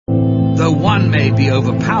one may be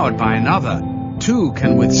overpowered by another, two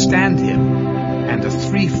can withstand him, and a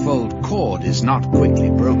threefold cord is not quickly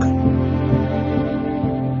broken.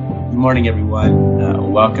 Good morning,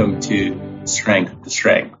 everyone. Welcome to Strength to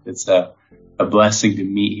Strength. It's a blessing to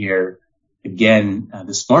meet here again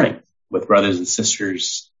this morning with brothers and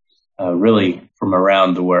sisters really from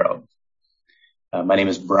around the world. My name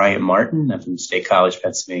is Bryant Martin. I'm from State College,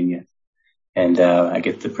 Pennsylvania, and I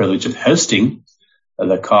get the privilege of hosting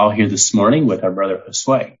the call here this morning with our brother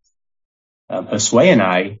Josue. Josue and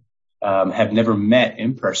I have never met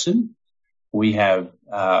in person. We would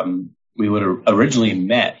have originally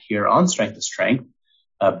met here on Strength to Strength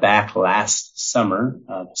back last summer.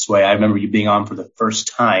 Josue, I remember you being on for the first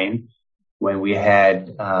time when we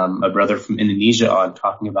had a brother from Indonesia on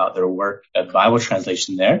talking about their work at Bible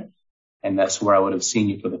translation there. And that's where I would have seen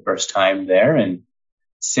you for the first time there. And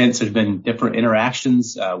since there's been different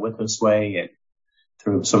interactions with Josue and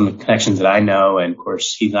through some of the connections that I know. And of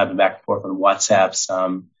course, he's not been back and forth on WhatsApp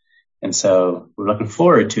some. And so we're looking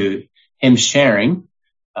forward to him sharing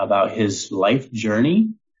about his life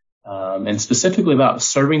journey, and specifically about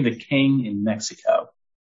serving the King in Mexico.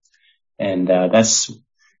 And, that's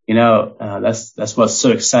what's so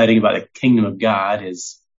exciting about the kingdom of God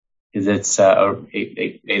is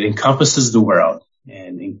it encompasses the world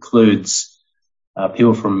and includes,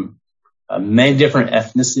 people from many different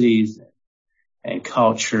ethnicities and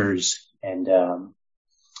cultures. And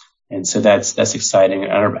so that's exciting.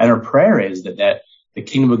 And our prayer is that the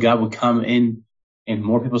kingdom of God will come in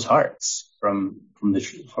more people's hearts from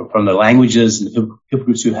the languages and the people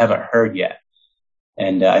groups who haven't heard yet.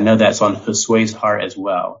 And I know that's on Josue's heart as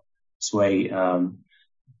well. Josue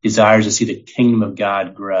desires to see the kingdom of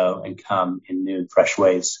God grow and come in new and fresh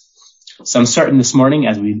ways. So I'm starting this morning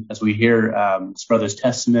as we hear this brother's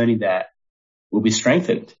testimony that we'll be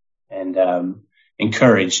strengthened and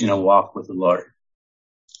encouraged in a walk with the Lord.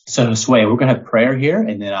 So Josue, we're going to have prayer here,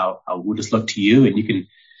 and then we'll just look to you, and you can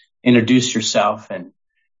introduce yourself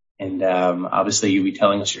and obviously you'll be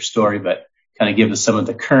telling us your story, but kind of give us some of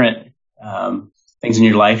the current things in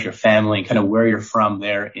your life, your family, and kind of where you're from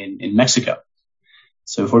there in Mexico.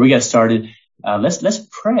 So before we get started, let's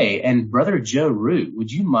pray. And Brother Joe Root,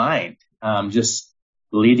 would you mind just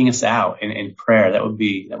leading us out in prayer? That would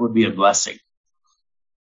be a blessing.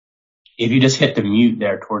 If you just hit the mute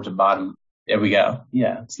there towards the bottom, there we go.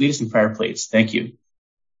 Yeah, let's lead us in prayer, please. Thank you.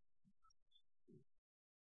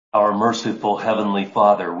 Our merciful Heavenly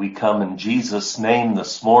Father, we come in Jesus' name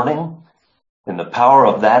this morning, in the power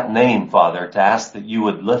of that name, Father, to ask that you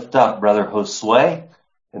would lift up Brother Josue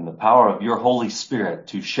in the power of your Holy Spirit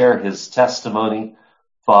to share his testimony.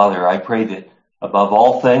 Father, I pray that above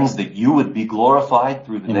all things that you would be glorified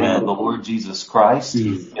through the Amen. Name of the Lord Jesus Christ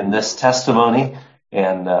in this testimony,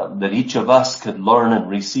 and that each of us could learn and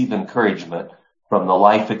receive encouragement from the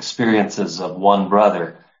life experiences of one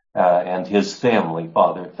brother and his family.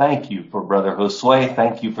 Father, thank you for Brother Josue.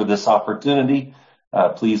 Thank you for this opportunity.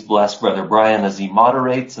 Please bless Brother Brian as he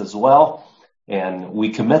moderates as well. And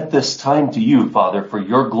we commit this time to you, Father, for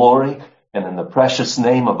your glory and in the precious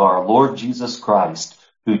name of our Lord Jesus Christ,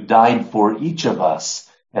 who died for each of us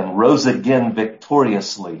and rose again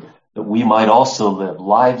victoriously, that we might also live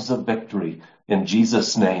lives of victory. In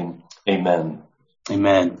Jesus' name, amen.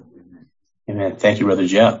 Amen. Amen. Thank you, Brother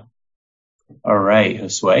Joe. All right,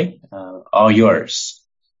 Josue, all yours.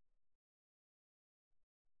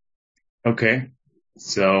 Okay.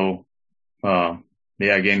 So,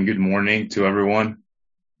 again, good morning to everyone.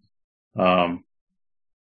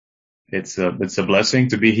 It's a blessing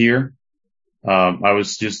to be here. I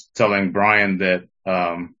was just telling Brian that,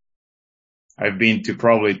 I've been to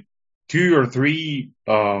probably 2 or 3,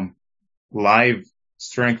 live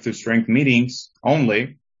Strength to Strength meetings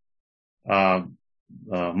only.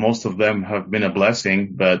 Most of them have been a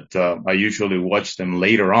blessing, but I usually watch them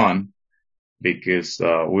later on because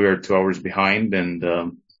we are 2 hours behind. And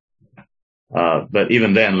but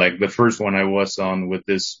even then, like the first one I was on with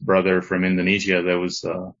this brother from Indonesia, that was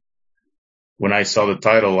when I saw the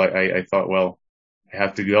title, I thought, well, I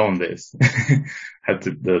have to go on this. Had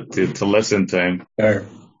to listen to him. Sure.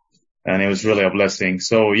 And it was really a blessing.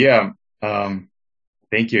 So yeah.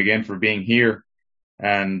 Thank you again for being here.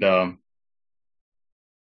 And,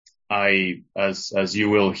 as you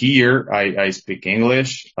will hear, I speak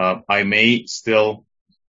English. I may still,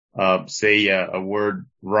 say a word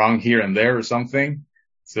wrong here and there or something.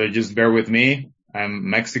 So just bear with me. I'm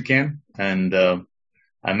Mexican, and,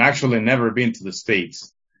 I'm actually never been to the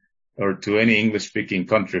States or to any English speaking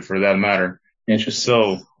country for that matter.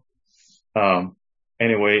 Interesting. So,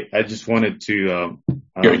 anyway, I just wanted to,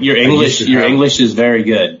 your English is very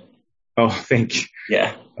good. Oh, thank you.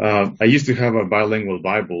 Yeah. I used to have a bilingual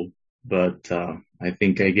Bible, but I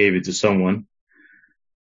think I gave it to someone.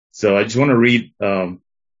 So I just want to read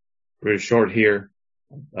very short here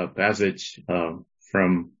a passage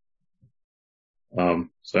from.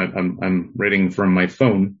 So I'm reading from my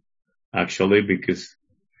phone actually, because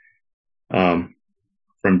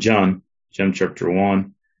from John chapter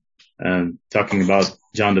 1, and talking about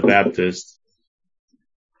John the Baptist.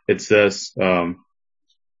 It says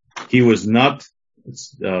he was not.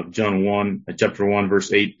 It's John 1, chapter 1,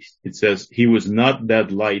 verse 8. It says, he was not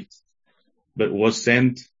that light, but was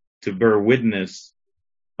sent to bear witness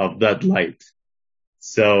of that light.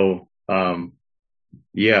 So,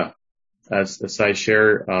 yeah, as I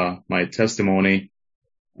share, my testimony,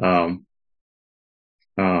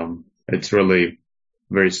 it's really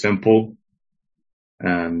very simple.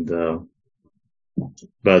 And,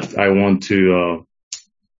 but I want to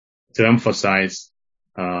emphasize,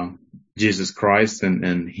 Jesus Christ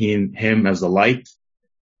and him as a light.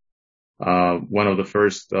 One of the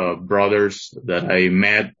first brothers that I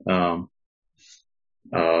met from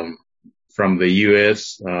the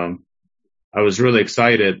U.S. I was really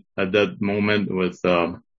excited at that moment with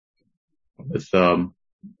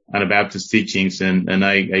Anabaptist teachings, and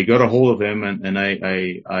I got a hold of him, and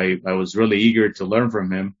I was really eager to learn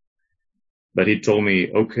from him. But he told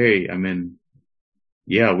me, okay, I mean,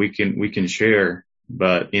 yeah, we can share,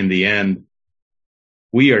 but in the end,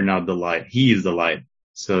 we are not the light. He is the light.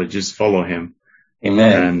 So just follow him.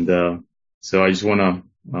 Amen. And, so I just want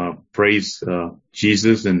to, praise,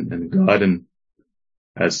 Jesus and God. And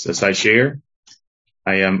as I share,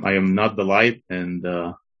 I am not the light, and,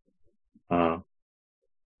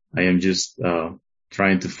 I am just,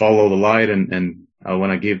 trying to follow the light, and I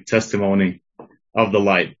want to give testimony of the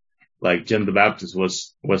light, like John the Baptist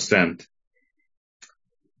was sent.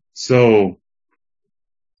 So,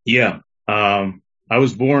 yeah, I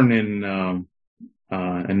was born in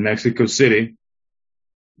Mexico City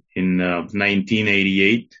in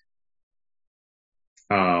 1988.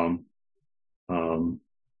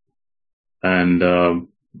 And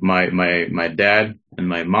my dad and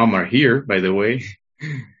my mom are here, by the way.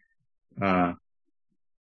 I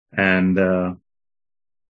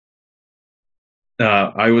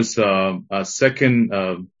was a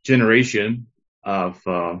second generation of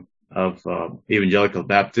evangelical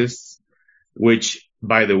Baptists, which,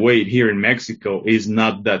 by the way, here in Mexico is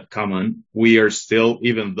not that common. We are still,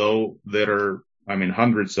 even though there are,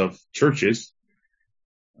 hundreds of churches,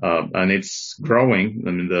 and it's growing.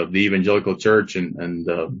 I mean, the evangelical church and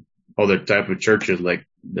other type of churches like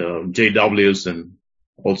the JWs and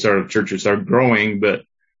all sort of churches are growing, but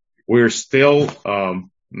we're still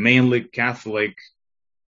mainly Catholic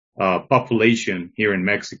population here in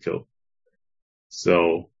Mexico.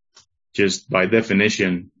 So just by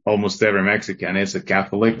definition, almost every Mexican is a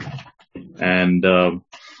Catholic, and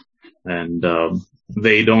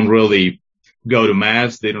they don't really go to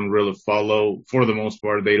mass. They don't really follow, for the most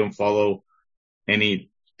part, they don't follow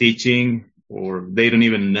any teaching, or they don't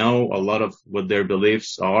even know a lot of what their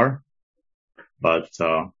beliefs are, but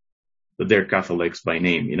they're Catholics by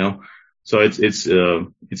name, you know. So it's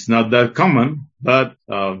not that common, but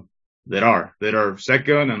there are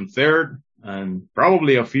second and third and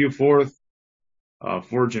probably a few fourth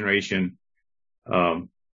generation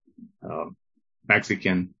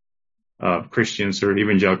Mexican Christians or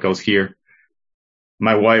evangelicals here.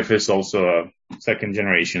 My wife is also a second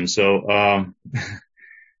generation, so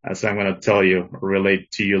as I'm going to tell you, relate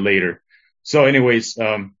to you later. So anyways,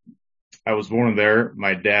 I was born there.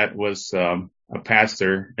 My dad was a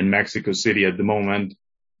pastor in Mexico City at the moment,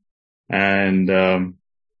 and I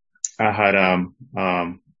had a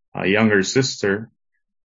younger sister.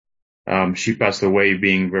 She passed away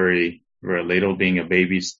being very, very little, being a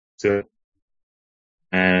baby still.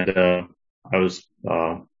 And I was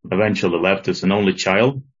eventually left as an only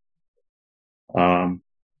child,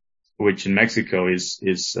 which in Mexico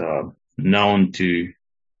is known to,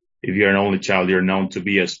 if you're an only child, you're known to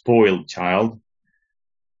be a spoiled child.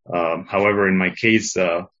 However, in my case,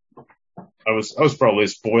 I was probably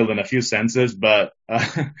spoiled in a few senses, but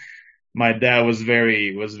my dad was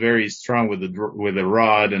very strong with the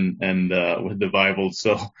rod and with the Bible.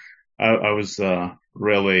 So I was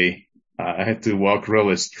really, I had to walk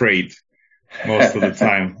really straight most of the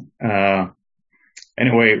time.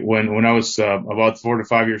 Anyway, when I was about 4 to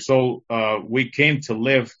 5 years old, we came to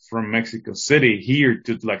live from Mexico City here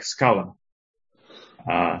to Tlaxcala,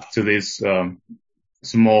 to this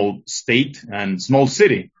small state and small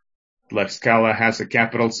city. Tlaxcala has a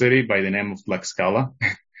capital city by the name of Tlaxcala.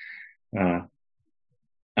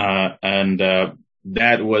 And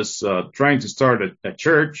Dad was trying to start a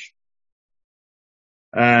church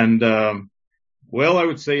And, well, I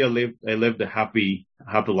would say I lived a happy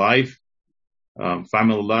life,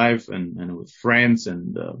 family life and with friends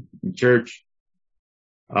and, in church.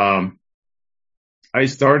 I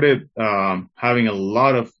started, having a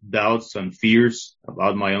lot of doubts and fears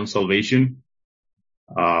about my own salvation.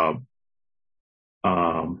 At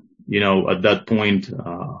that point,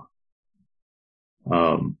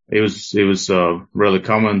 it was really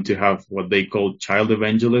common to have what they call child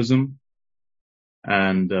evangelism.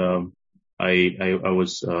 And, I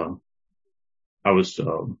was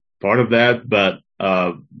part of that, but,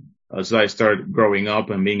 as I started growing up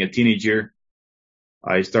and being a teenager,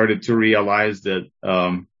 I started to realize that,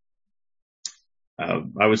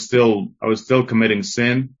 I was still committing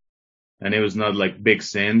sin, and it was not like big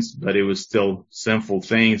sins, but it was still sinful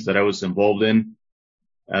things that I was involved in.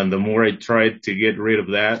 And the more I tried to get rid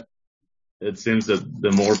of that, it seems that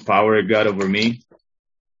the more power it got over me.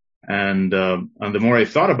 And the more I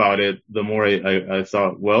thought about it, the more I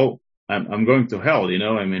thought, well, I'm going to hell,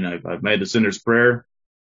 I mean, I've made the sinner's prayer.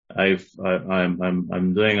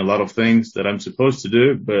 I'm doing a lot of things that I'm supposed to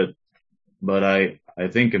do, but I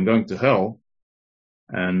think I'm going to hell.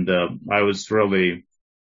 And, I was really,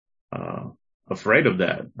 afraid of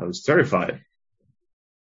that. I was terrified.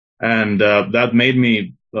 And, that made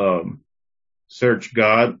me, search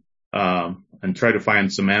God, and try to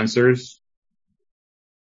find some answers.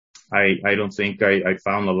 I don't think I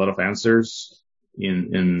found a lot of answers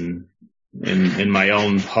in my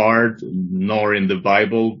own heart, nor in the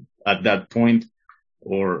Bible at that point,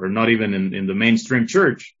 or not even in the mainstream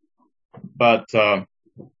church. But,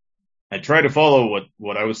 I try to follow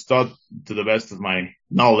what I was taught to the best of my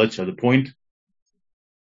knowledge at the point.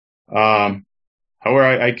 However,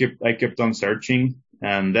 I kept on searching,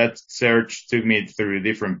 and that search took me through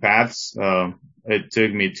different paths. It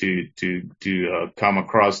took me to come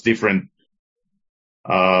across different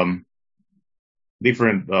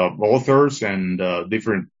authors and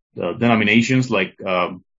different denominations. Like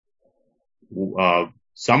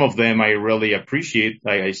some of them I really appreciate.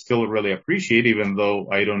 I still really appreciate, even though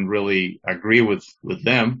I don't really agree with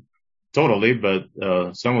them totally. But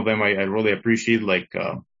some of them I really appreciate. Like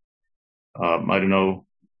I don't know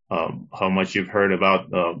how much you've heard about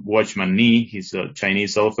Watchman Nee. He's a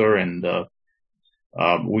Chinese author, and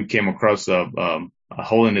we came across a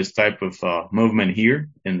holiness type of movement here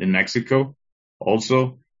in Mexico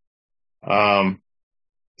also. So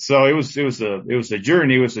it was a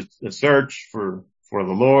journey. It was a search for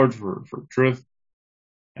the Lord, for truth.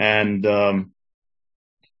 And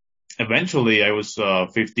eventually I was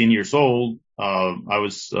 15 years old. I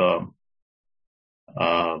was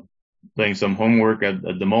doing some homework at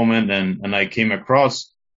the moment, and I came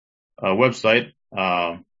across a website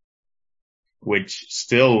which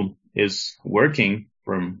still is working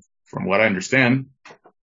from what I understand.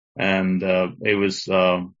 And it was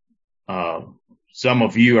some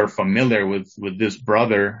of you are familiar with this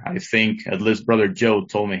brother. I think at least Brother Joe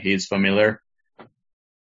told me he's familiar.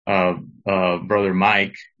 Brother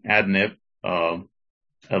Mike Adnip,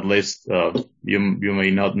 at least you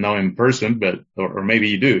may not know him in person, but or maybe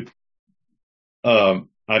you do. I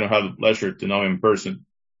don't have the pleasure to know him in person.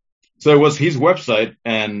 So it was his website,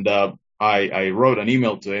 and I wrote an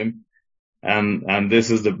email to him, and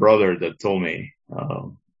this is the brother that told me,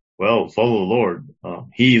 well, follow the Lord.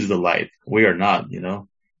 He is the light. We are not,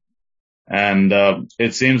 And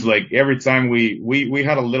it seems like every time we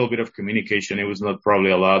had a little bit of communication. It was not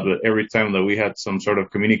probably a lot, but every time that we had some sort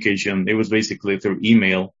of communication, it was basically through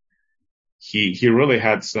email. He really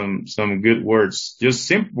had some good words, just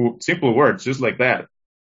simple words, just like that.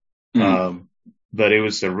 But it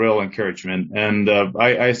was a real encouragement. And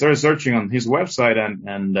I started searching on his website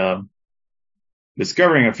and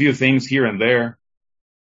discovering a few things here and there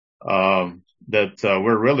that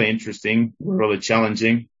were really interesting, were really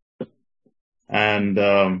challenging. And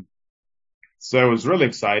so I was really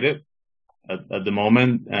excited at the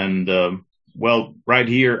moment. And well, right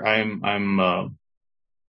here I'm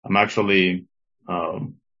actually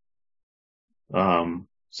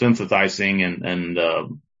synthesizing and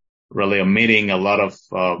really omitting a lot of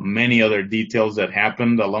many other details that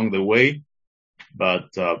happened along the way,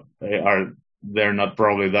 but they're not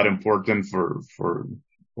probably that important for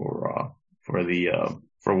what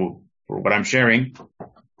I'm sharing.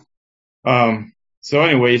 So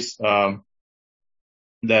anyways, that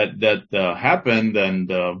happened,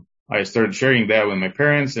 and I started sharing that with my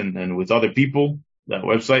parents and with other people, that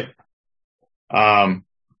website.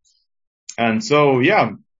 And so,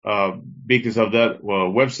 yeah, because of that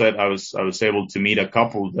website, I was able to meet a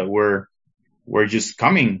couple that were just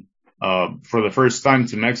coming, for the first time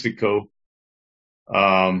to Mexico.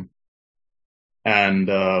 and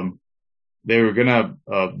they were gonna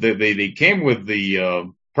they came with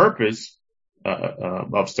the purpose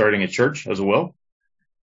of starting a church as well,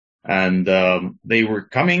 and they were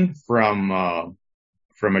coming from a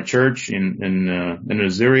church in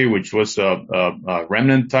Missouri, which was a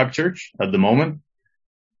remnant type church at the moment,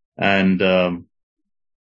 and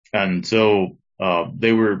so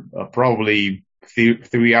they were probably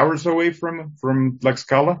 3 hours away from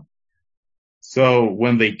Tlaxcala. So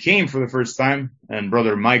when they came for the first time, and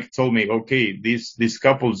Brother Mike told me, okay, these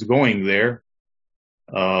couples going there,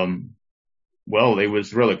 well, it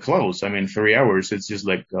was really close. I mean, 3 hours, it's just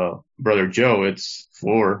like, Brother Joe, it's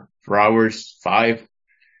 4 hours, 5.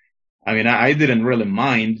 I mean, I didn't really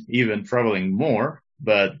mind even traveling more,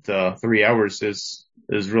 but, 3 hours is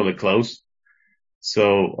really close.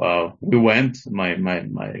 So, we went, my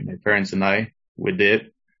parents and I,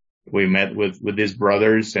 we met with these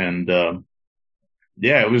brothers, and,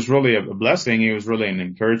 yeah, it was really a blessing. It was really an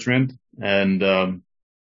encouragement. And,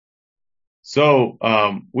 so,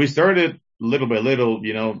 we started little by little,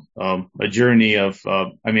 a journey of,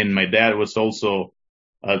 I mean, my dad was also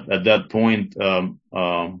at that point,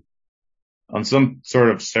 on some sort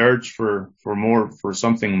of search for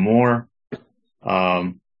something more.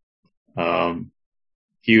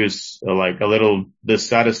 He was like a little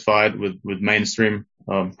dissatisfied with mainstream,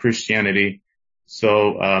 Christianity.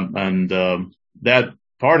 So, that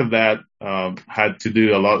part of that, had to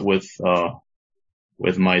do a lot with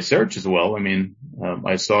my search as well. I mean,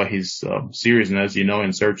 I saw his, seriousness,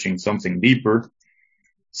 in searching something deeper.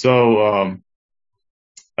 So,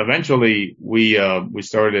 eventually we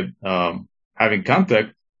started, having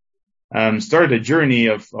contact and started a journey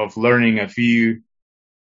of learning a few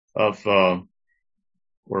of,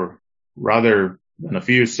 or rather than a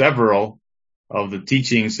few, several of the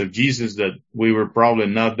teachings of Jesus that we were probably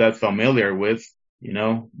not that familiar with,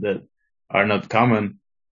 that are not common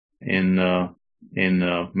in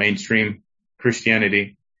mainstream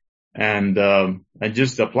Christianity, and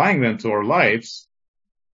just applying them to our lives.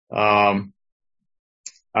 I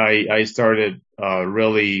started,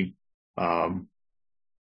 really,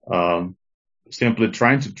 simply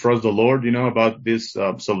trying to trust the Lord, about this,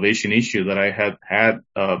 salvation issue that I had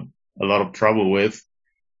a lot of trouble with,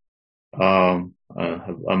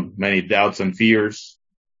 many doubts and fears,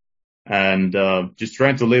 and, just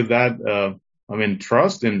trying to live that,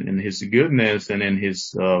 trust in His goodness and in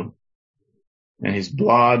His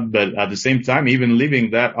blood, but at the same time, even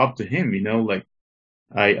leaving that up to Him, like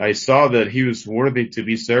I saw that He was worthy to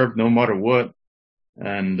be served no matter what,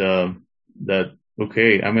 and, that,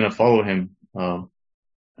 okay, I'm going to follow Him,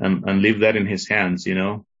 and leave that in His hands,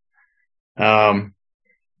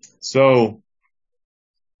 so,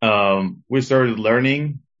 we started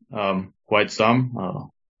learning, quite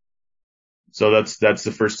some, so that's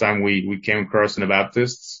the first time we came across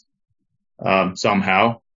Anabaptists,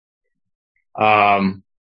 somehow.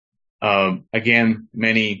 Again,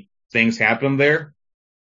 many things happened there.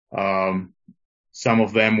 Some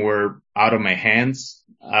of them were out of my hands.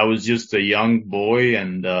 I was just a young boy,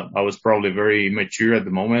 and, I was probably very immature at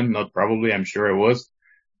the moment. Not probably, I'm sure I was.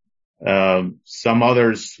 Some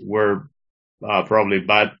others were, probably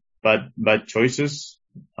bad choices,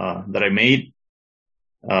 that I made.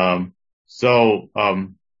 So,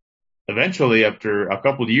 eventually, after a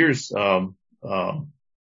couple of years, trying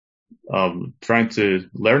to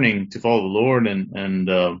learning to follow the Lord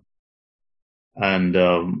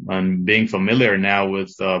and being familiar now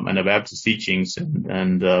with, Anabaptist teachings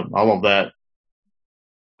and all of that,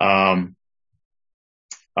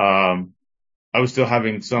 I was still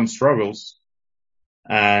having some struggles.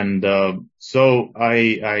 And, so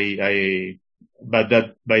by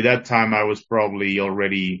that time, I was probably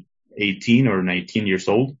already 18 or 19 years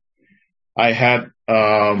old. I had,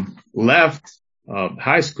 left,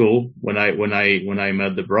 high school when I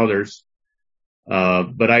met the brothers.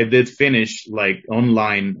 But I did finish like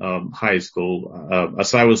online, high school,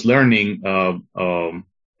 as I was learning, how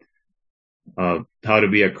to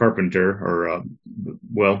be a carpenter, or,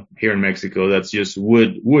 well, here in Mexico, that's just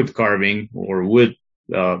wood carving or wood,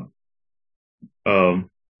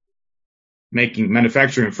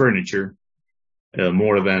 manufacturing furniture,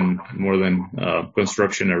 more than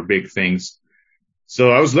construction or big things.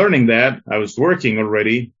 So I was learning that. I was working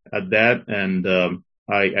already at that, and,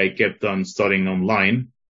 I kept on studying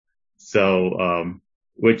online. So,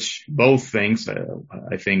 which both things,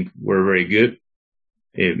 I think were very good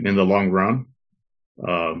in the long run.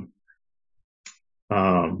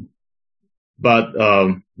 But,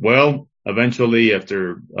 well, eventually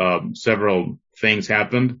after, several things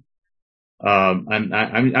happened, And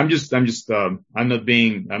I'm not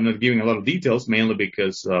giving a lot of details, mainly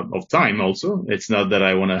because of time also. It's not that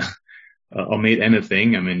I want to omit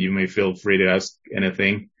anything. I mean, you may feel free to ask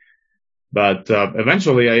anything. But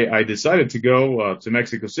eventually I decided to go to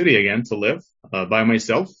Mexico City again to live by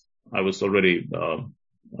myself. I was already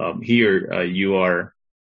here. You are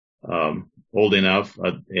old enough.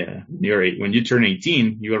 When you turn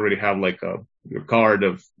 18, you already have like your card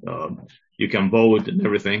of you can vote and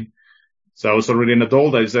everything. So I was already an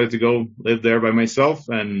adult. I decided to go live there by myself,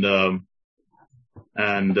 and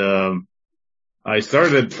I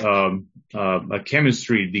started a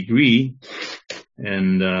chemistry degree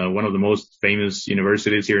in one of the most famous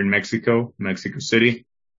universities here in Mexico City.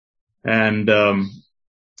 And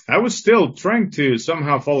I was still trying to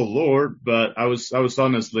somehow follow the Lord, but I was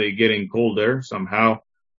honestly getting colder somehow.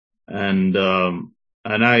 And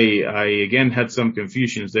I again had some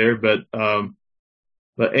confusions there, but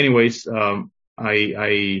anyways,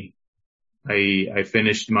 I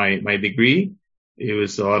finished my degree. It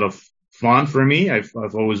was a lot of fun for me. I've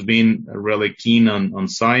always been really keen on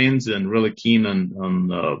science and really keen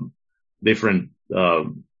on different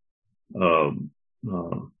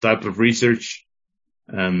type of research.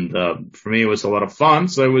 And for me, it was a lot of fun.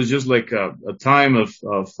 So it was just like a time of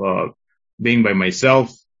being by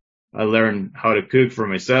myself. I learned how to cook for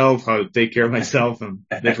myself, how to take care of myself and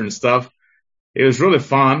different stuff. It was really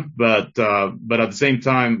fun, but at the same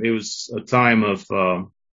time, it was a time of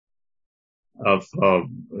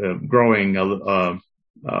growing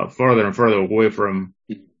further and further away from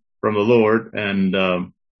the Lord. And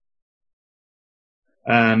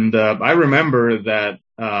I remember that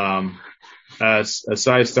as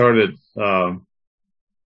I started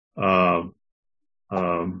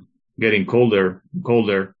getting colder,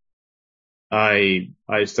 I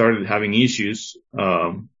started having issues,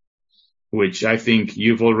 which I think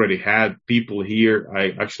you've already had people here.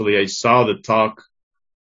 I saw the talk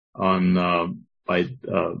on by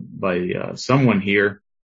someone here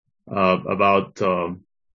about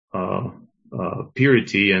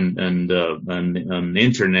purity and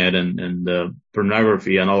internet and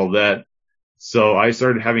pornography and all of that. So I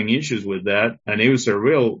started having issues with that, and it was a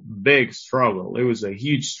real big struggle. It was a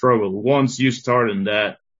huge struggle. Once you start in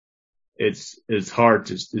that, it's hard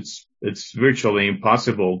to it's virtually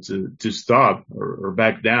impossible to stop or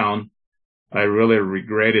back down. I really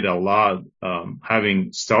regretted a lot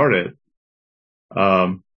having started.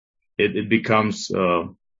 It becomes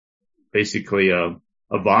basically a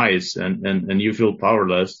vice, and you feel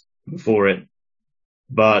powerless before it.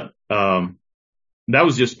 But that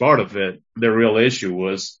was just part of it. The real issue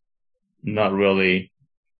was not really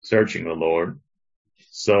searching the Lord.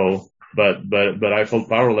 So, but I felt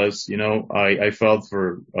powerless. You know, I felt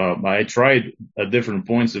I tried at different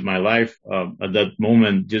points of my life at that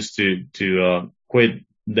moment just to quit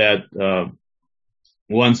that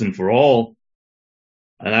once and for all.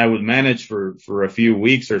 And I would manage for a few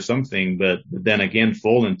weeks or something, but then again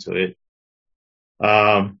fall into it.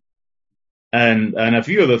 And a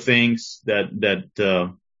few other things that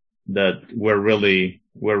we're really,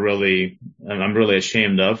 and I'm really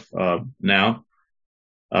ashamed of, now.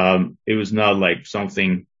 It was not like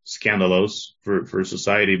something scandalous for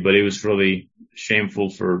society, but it was really shameful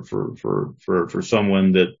for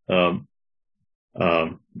someone that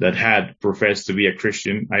had professed to be a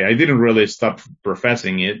Christian. I didn't really stop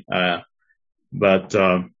professing it, but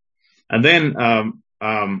and then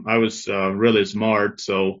I was really smart,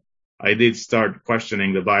 so I did start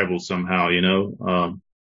questioning the Bible somehow, you know.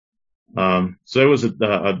 So it was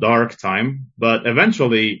a dark time, but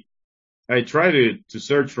eventually I tried to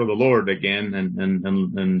search for the Lord again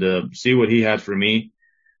and see what He had for me.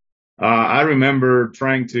 I remember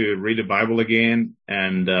trying to read the Bible again,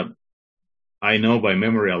 and I know by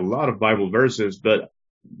memory a lot of Bible verses, but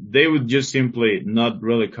they would just simply not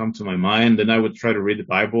really come to my mind. And I would try to read the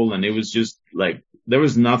Bible, and it was just like there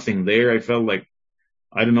was nothing there. I felt like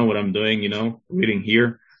I don't know what I'm doing, you know, reading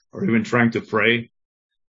here or even trying to pray.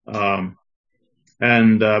 I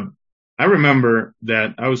remember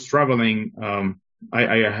that I was traveling.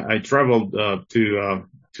 I traveled to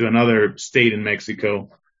another state in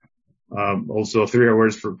Mexico, also 3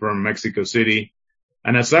 hours from Mexico City.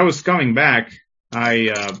 And as I was coming back,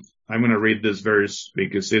 I'm going to read this verse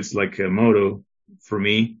because it's like a motto for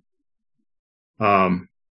me.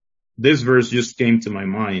 This verse just came to my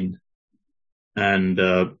mind, and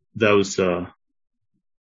that was a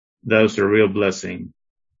real blessing.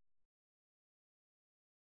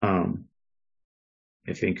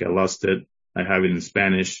 I think I lost it. I have it in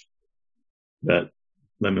Spanish, but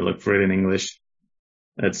let me look for it in English.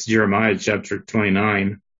 That's Jeremiah chapter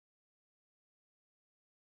 29.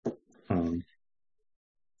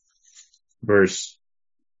 verse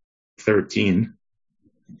 13.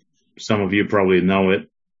 Some of you probably know it.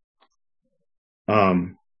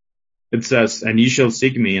 It says, "And ye shall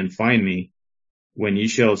seek me and find me when ye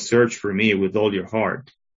shall search for me with all your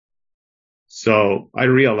heart." So I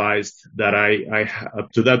realized that I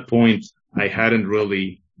up to that point, I hadn't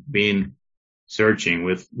really been searching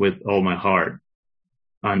with all my heart.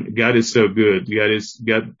 And God is so good.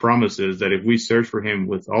 God promises that if we search for him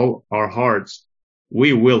with all our hearts,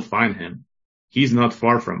 we will find him. He's not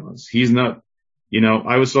far from us. He's not,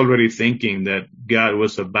 I was already thinking that God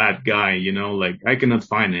was a bad guy, like I cannot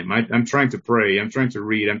find him. I'm trying to pray. I'm trying to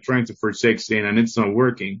read. I'm trying to forsake sin and it's not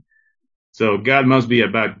working. So God must be a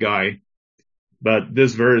bad guy. But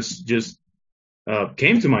this verse just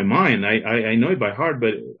came to my mind. I know it by heart,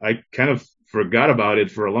 but I kind of forgot about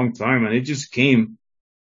it for a long time. And it just came.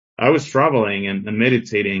 I was traveling and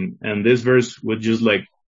meditating, and this verse would just like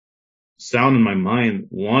sound in my mind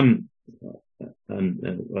over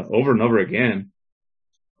and over again.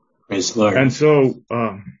 Praise the Lord. And so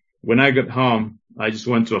when I got home, I just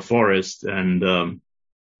went to a forest and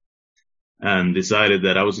decided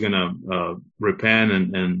that I was gonna repent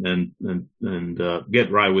and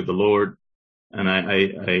get right with the Lord. And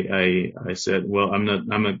I said, well, I'm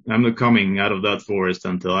not coming out of that forest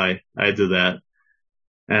until I do that.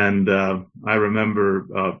 And I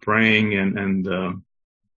remember praying and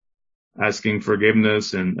asking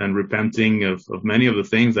forgiveness and repenting of many of the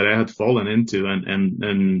things that I had fallen into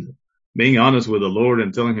and being honest with the Lord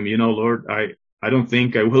and telling him, Lord, I don't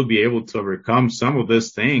think I will be able to overcome some of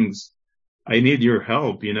these things. I need your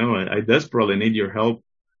help. I desperately need your help.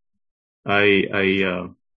 I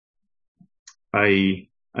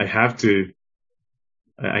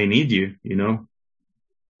need you,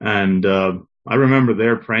 and I remember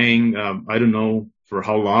there praying, I don't know for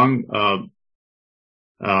how long,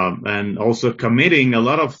 and also committing a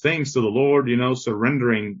lot of things to the Lord,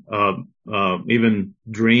 surrendering, even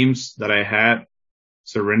dreams that I had,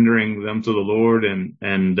 surrendering them to the Lord and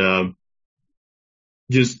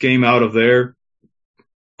just came out of there.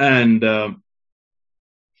 And,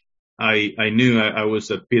 I knew I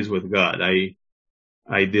was at peace with God. I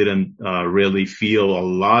didn't, really feel a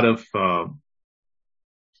lot of,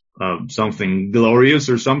 something glorious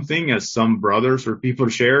or something as some brothers or people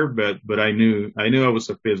share, but I knew I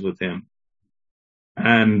was at peace with him.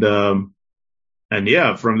 And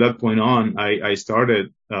yeah, from that point on, I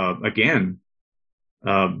started, again,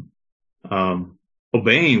 obeying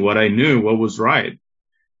what I knew, what was right.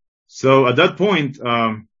 So at that point,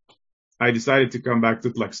 I decided to come back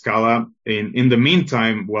to Tlaxcala. In the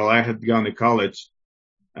meantime, while I had gone to college,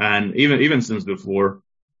 and even since before,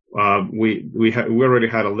 we already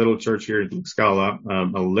had a little church here in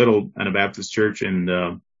Tlaxcala, a little Anabaptist church,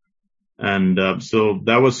 and so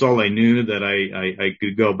that was all I knew that I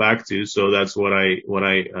could go back to. So that's what I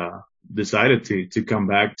decided to come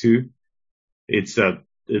back to. It's a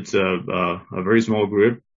very small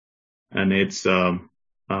group, and it's not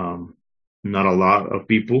a lot of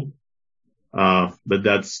people, but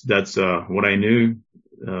that's what I knew.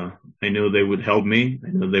 I knew they would help me. I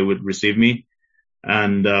knew they would receive me.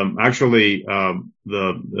 And, actually,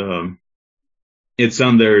 it's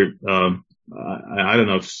under, I don't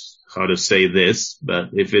know how to say this,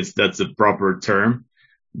 but that's a proper term,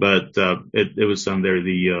 but, it was under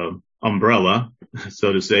the, umbrella,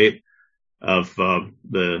 so to say, of,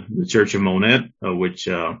 the Church of Monette, which,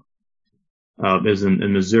 is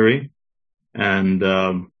in Missouri. And,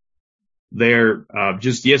 there,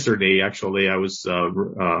 just yesterday, actually, I was,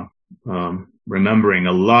 remembering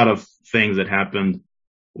a lot of things that happened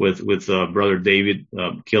with Brother David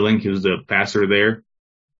Killing. He was the pastor there.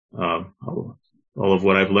 All of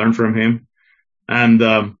what I've learned from him.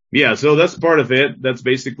 And yeah, so that's part of it. That's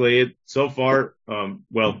basically it so far.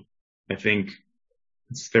 Well, I think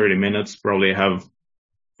it's 30 minutes. Probably have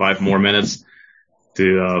 5 more minutes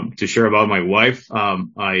to share about my wife.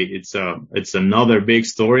 It's another big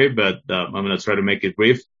story, but I'm going to try to make it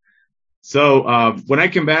brief. So when I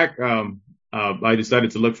came back, I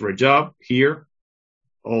decided to look for a job here.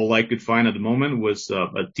 All I could find at the moment was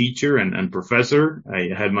a teacher and professor. I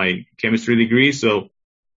had my chemistry degree, so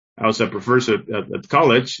I was a professor at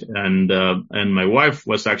college, and my wife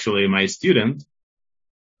was actually my student.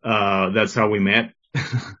 That's how we met.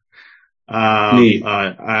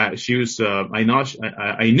 She was,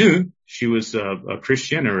 I knew she was a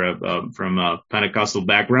Christian or from a Pentecostal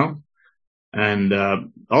background. And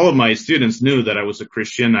all of my students knew that I was a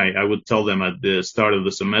Christian. I would tell them at the start of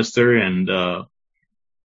the semester, and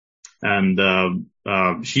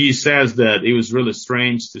she says that it was really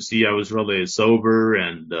strange to see I was really sober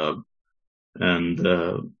and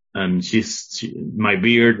my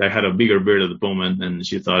beard, I had a bigger beard at the moment, and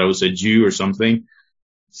she thought I was a Jew or something.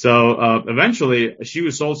 So, eventually she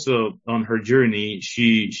was also on her journey.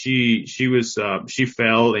 She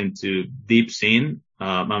fell into deep sin.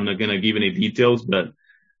 I'm not going to give any details, but,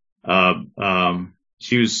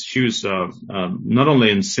 she was not only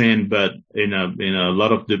in sin, but in a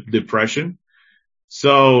lot of depression.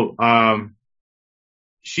 So,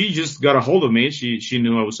 she just got a hold of me. She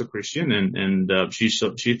knew I was a Christian, and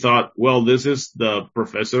she thought, well, this is the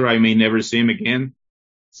professor. I may never see him again.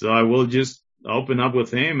 So I will just open up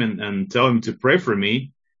with him and tell him to pray for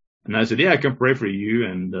me. And I said, yeah, I can pray for you.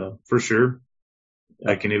 And, for sure,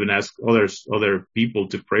 I can even ask other people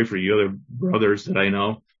to pray for you, other brothers that I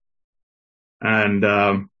know.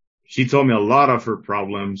 And, she told me a lot of her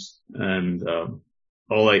problems, and,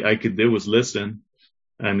 all I could do was listen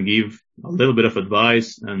and give a little bit of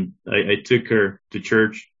advice. And I took her to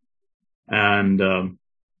church, and,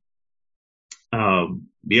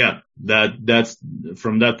 yeah, that's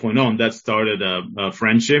from that point on, that started a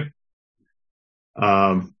friendship.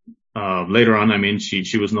 Later on, I mean,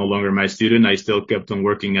 she was no longer my student. I still kept on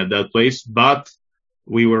working at that place, but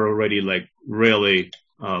we were already like really,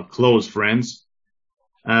 close friends.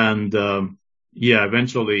 And, yeah,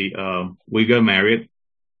 eventually, we got married.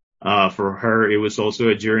 For her, it was also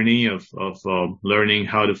a journey of learning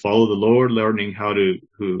how to follow the Lord, learning how to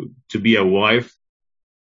be a wife,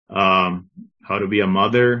 how to be a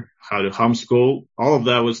mother, how to homeschool. All of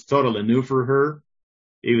that was totally new for her.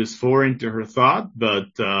 It was foreign to her thought, but,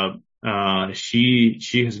 she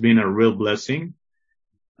has been a real blessing.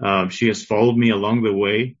 She has followed me along the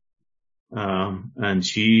way. And I'm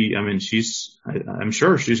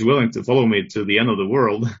sure she's willing to follow me to the end of the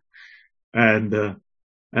world. And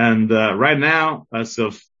right now, as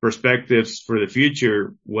of perspectives for the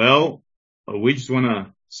future, well, we just want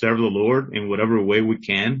to serve the Lord in whatever way we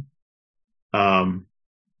can. I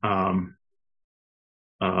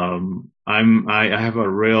have a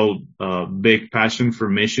real, big passion for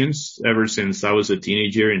missions ever since I was a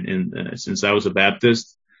teenager and since I was a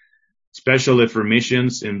Baptist, especially for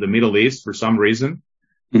missions in the Middle East for some reason.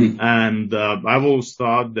 Mm-hmm. And, I've always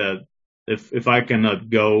thought that if I cannot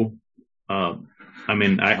go, I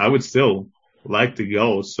would still like to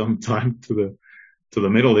go sometime to the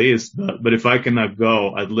Middle East, but if I cannot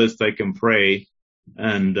go, at least I can pray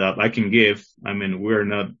and, I can give. I mean, we're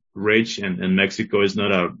not rich and Mexico is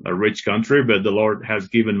not a rich country, but the Lord has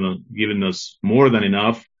given us more than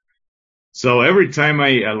enough. So every time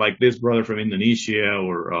I like this brother from Indonesia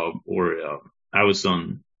I was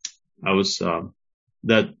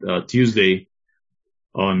that Tuesday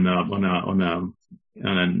on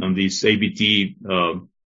this ABT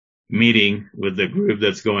meeting with the group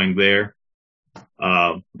that's going there,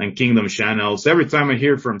 and Kingdom Channels. Every time I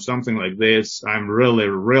hear from something like this, I'm really,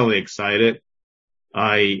 really excited.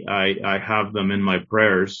 I have them in my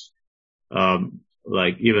prayers.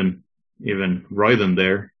 Like even Royden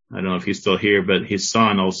there. I don't know if he's still here, but his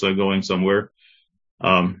son also going somewhere,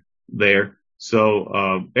 there.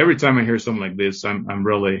 So, every time I hear something like this, I'm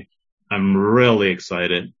really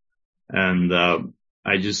excited. And,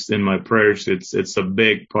 I just, in my prayers, it's a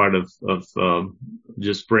big part of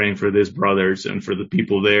just praying for these brothers and for the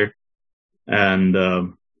people there.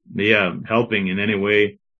 And, yeah, helping in any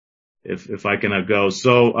way if I cannot go.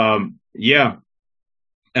 So, yeah.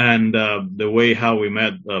 And, the way how we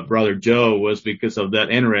met, Brother Joe was because of that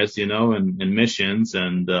interest, in missions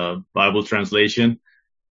and, Bible translation.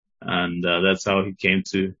 And, that's how he came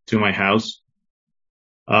to my house.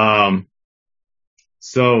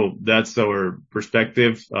 So that's our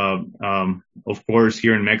perspective. Of course,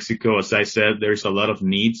 here in Mexico, as I said, there's a lot of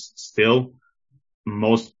needs still.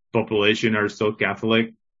 Most population are still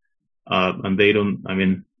Catholic. And they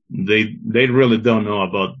really don't know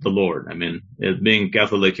about the Lord. I mean, being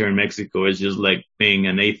Catholic here in Mexico is just like being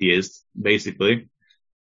an atheist, basically.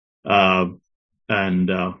 Well,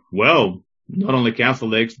 not only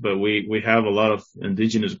Catholics, but we have a lot of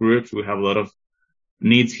indigenous groups. We have a lot of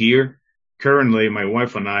needs here. Currently, my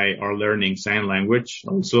wife and I are learning sign language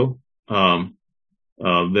also. There are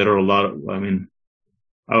a lot of,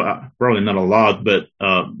 probably not a lot, but,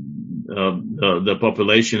 the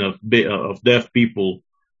population of deaf people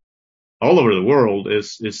all over the world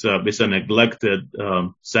is a neglected,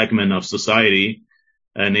 segment of society.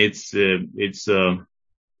 And it's a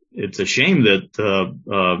shame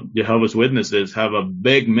that, Jehovah's Witnesses have a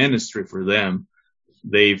big ministry for them.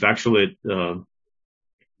 They've actually,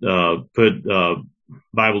 put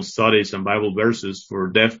Bible studies and Bible verses for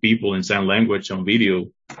deaf people in sign language on video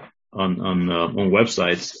on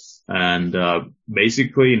websites, and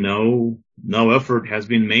basically no effort has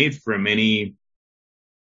been made from any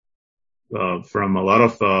from a lot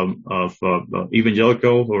of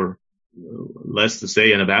evangelical, or less to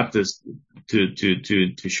say Anabaptist, to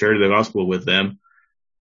share the gospel with them,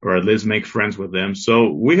 or at least make friends with them. So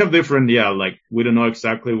we have different, like we don't know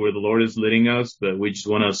exactly where the Lord is leading us, but we just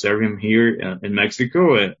want to serve him here in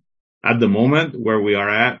Mexico at the moment where we are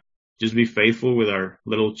at. Just be faithful with our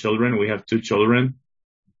little children. We have 2 children,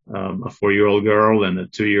 a 4-year-old girl and a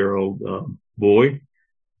 2-year-old boy,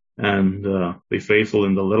 and be faithful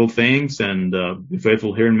in the little things, and be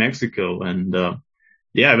faithful here in Mexico. And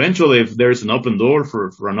eventually, if there's an open door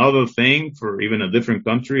for another thing, for even a different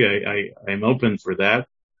country, I'm open for that.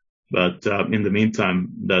 But in the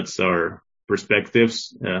meantime, that's our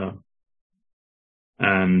perspectives. My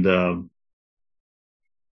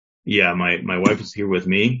wife is here with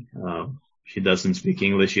me. She doesn't speak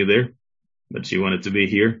English either, but she wanted to be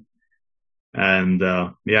here. And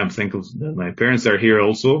I'm thankful that my parents are here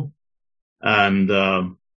also. And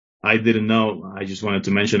I didn't know, I just wanted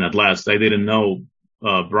to mention at last, I didn't know,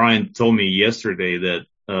 Brian told me yesterday that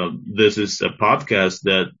this is a podcast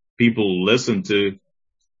that people listen to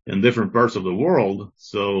in different parts of the world.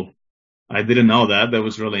 So I didn't know that. That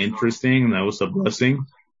was really interesting, and that was a blessing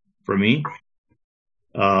for me.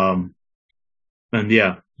 I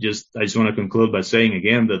just want to conclude by saying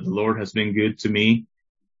again that the Lord has been good to me,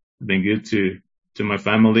 been good to my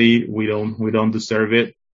family. We don't deserve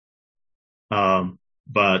it.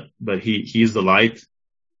 But he's the light,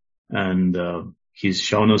 and he's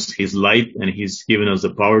shown us his light, and he's given us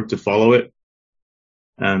the power to follow it.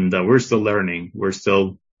 And we're still learning. We're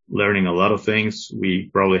still learning a lot of things. We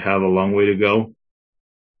probably have a long way to go,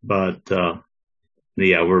 but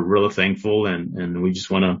we're really thankful, and we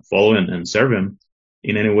just want to follow and serve him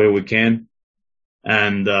in any way we can.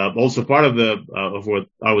 And also part of what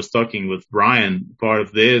I was talking with Brian, part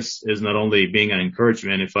of this is not only being an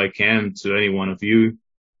encouragement, if I can, to any one of you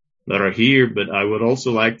that are here, but I would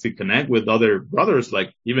also like to connect with other brothers,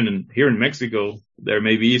 like even here in Mexico, there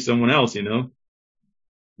may be someone else,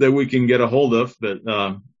 that we can get a hold of. But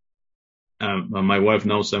my wife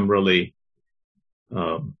knows I'm really, I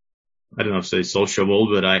don't know if say sociable,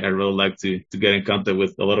 but I really like to get in contact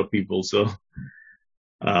with a lot of people. So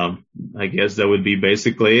I guess that would be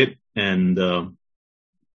basically it. And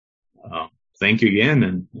thank you again.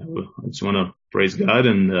 And I just want to praise God.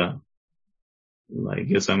 And I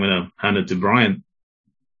guess I'm going to hand it to Brian.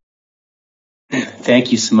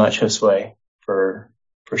 Thank you so much, Josue, for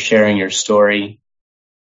sharing your story,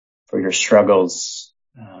 for your struggles,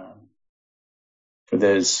 for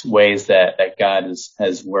those ways that God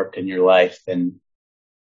has worked in your life. And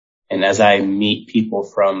as I meet people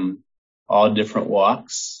from all different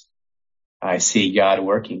walks, I see God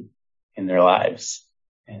working in their lives.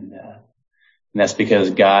 And that's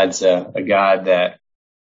because God's a God that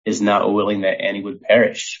is not willing that any would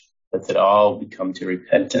perish, but that all would come to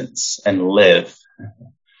repentance and live.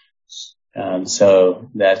 So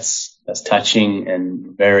that's touching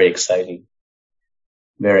and very exciting.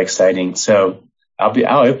 Very exciting. So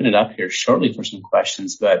I'll open it up here shortly for some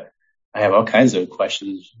questions, but I have all kinds of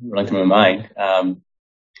questions running through my mind.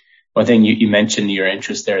 One thing you mentioned your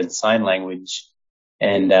interest there in sign language,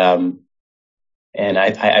 and I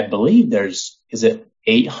believe is it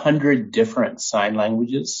 800 different sign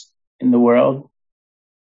languages in the world?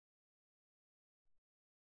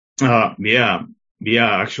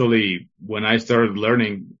 Actually, when I started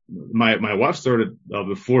learning, my wife started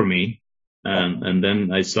before me, and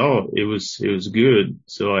then I saw it was good.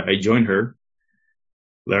 So I joined her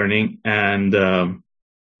learning, and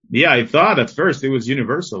I thought at first it was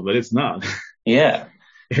universal, but it's not. Yeah.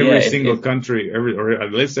 Every single country, or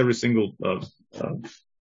at least every single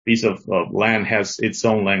piece of land has its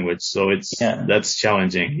own language. So that's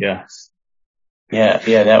challenging. Yeah. Yeah.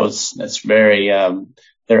 That's very,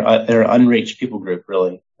 they're an unreached people group,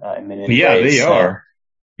 really. In many ways. They are.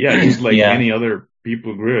 Just like any other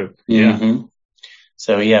people group. Yeah. Mm-hmm.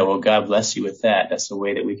 So well, God bless you with that. That's a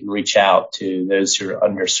way that we can reach out to those who are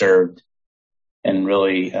underserved, and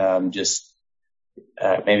really,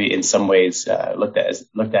 maybe in some ways, looked at as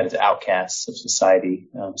outcasts of society.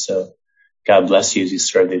 So God bless you as you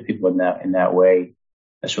serve the people in that way.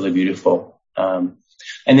 That's really beautiful. And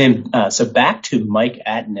then, so back to Mike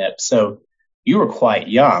Adnip. So you were quite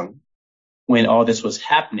young when all this was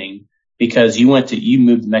happening, because you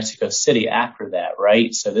moved to Mexico City after that,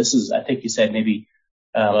 right? So this is, I think you said maybe,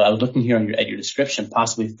 I was looking here at your description,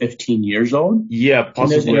 possibly 15 years old. Yeah,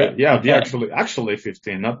 possibly. Actually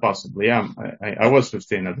 15, not possibly. Yeah, I was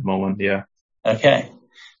 15 at the moment. Yeah. Okay.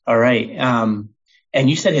 All right. And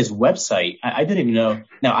you said his website. I didn't even know.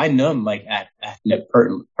 Now I know Mike Adnip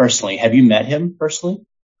personally. Have you met him personally?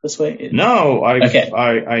 Josue? No, Okay.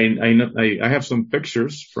 I have some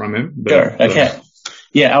pictures from him. But, Sure. Okay.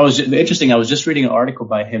 Yeah, I was just reading an article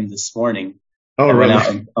by him this morning. Oh, that really? went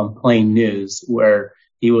out on Plain News, where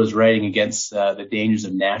he was writing against the dangers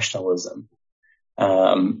of nationalism.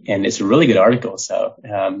 And it's a really good article. So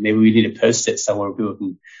maybe we need to post it somewhere where people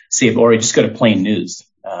can see it, or just go to Plain News.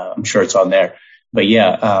 I'm sure it's on there. But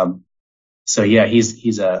yeah, so yeah,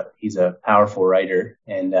 he's a powerful writer,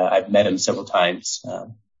 and I've met him several times.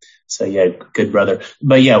 So yeah, good brother.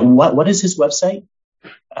 But yeah, what is his website?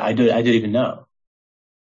 I didn't even know.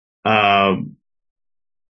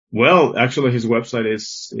 Well, actually, his website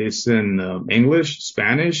is in English,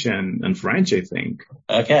 Spanish, and French, I think.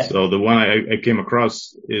 Okay. So the one I came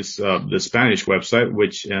across is the Spanish website,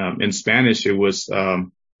 which in Spanish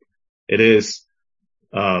it is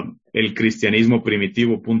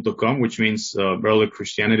elcristianismoprimitivo.com, which means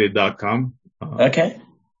earlychristianity.com. Okay.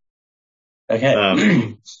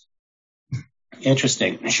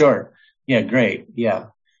 Interesting. Sure. Yeah. Great. Yeah.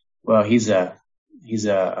 Well, he's a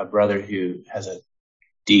brother who has a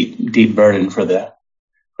deep burden for the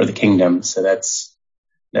kingdom. So that's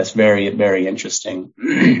very, very interesting.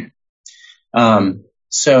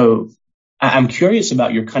 So I'm curious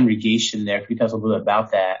about your congregation there. If you tell us a little bit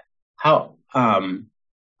about that, how, are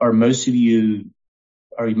most of you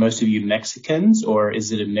Mexicans, or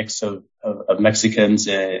is it a mix of Mexicans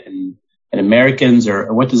and Americans,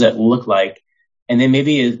 or what does that look like? And then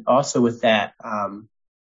maybe also with that,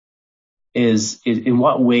 is in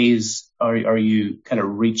what ways are you kind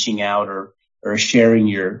of reaching out or sharing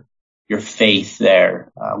your faith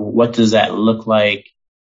there? What does that look like?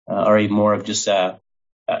 Are you more of just a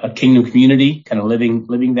kingdom community, kind of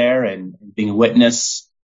living there and being a witness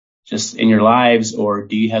just in your lives, or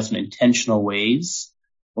do you have some intentional ways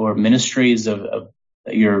or ministries of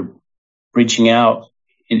that you're reaching out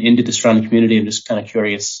into the surrounding community? I'm just kind of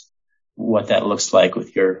curious what that looks like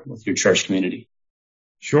with your church community.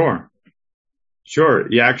 Sure.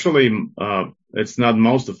 Yeah, actually, it's not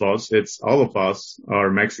most of us. It's all of us are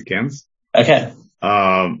Mexicans. Okay.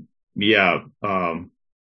 We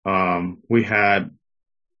had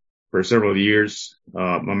for several years,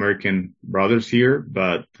 American brothers here,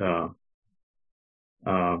 but,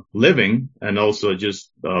 living and also just,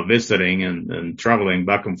 visiting and traveling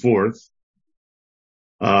back and forth.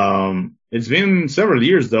 It's been several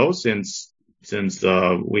years though, since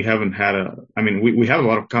we haven't had we have a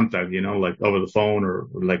lot of contact, like over the phone or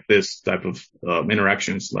like this type of,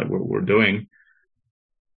 interactions like what we're doing.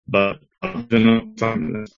 But,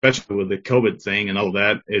 especially with the COVID thing and all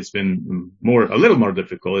that, it's been a little more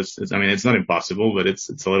difficult. It's not impossible, but it's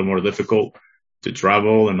a little more difficult to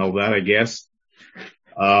travel and all that, I guess.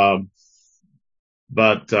 We're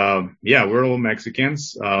all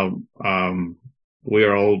Mexicans. We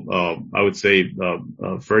are all, I would say,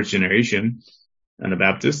 first generation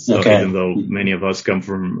Anabaptists, okay. Even though many of us come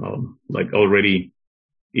from, already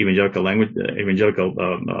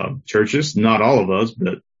evangelical churches. Not all of us,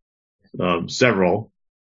 but several.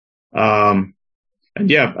 At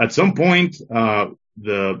some point,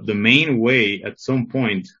 the main way at some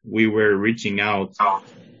point we were reaching out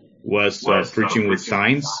was preaching with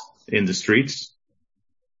signs in the streets.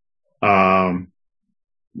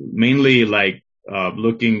 Mainly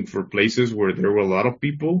looking for places where there were a lot of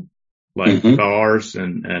people, like cars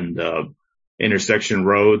and intersection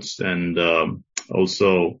roads and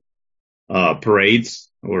also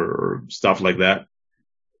parades or stuff like that.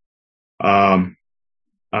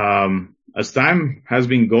 As time has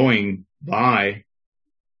been going by,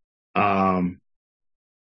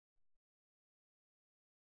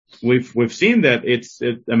 we've seen that it's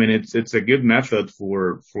a good method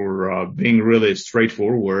for being really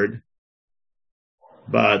straightforward,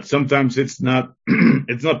 but sometimes it's not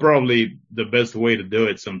it's not probably the best way to do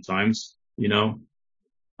it sometimes,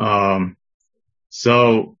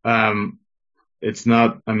 it's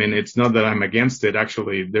not that I'm against it.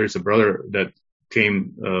 Actually, there's a brother that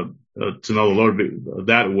came to know the Lord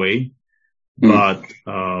that way, but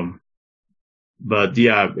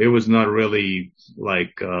it was not really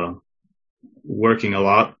working a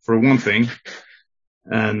lot, for one thing,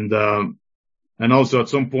 and also at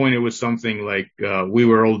some point it was something we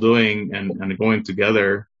were all doing and going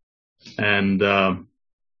together, and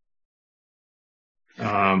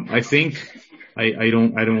I think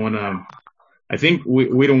I think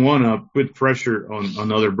we don't want to put pressure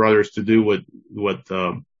on other brothers to do what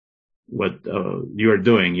you are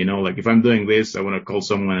doing. If I'm doing this, I want to call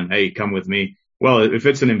someone and, hey, come with me. Well, if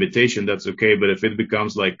it's an invitation, that's okay. But if it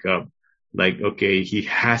becomes okay, he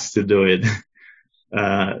has to do it.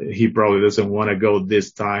 He probably doesn't want to go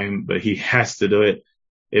this time, but he has to do it.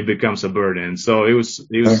 it becomes a burden. So it was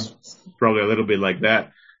probably a little bit like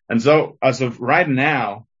that. And so as of right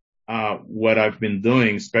now, what I've been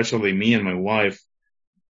doing, especially me and my wife,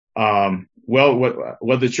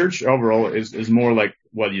 what the church overall is more like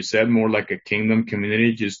what you said, more like a kingdom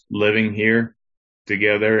community, just living here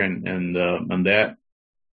together and that,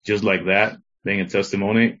 just like that, being a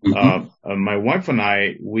testimony. My wife and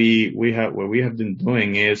I, what we have been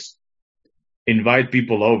doing is invite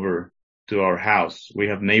people over to our house. We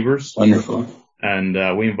have neighbors. Wonderful. And,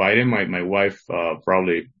 we invite him. My wife,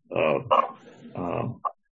 probably,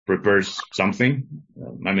 prepares something.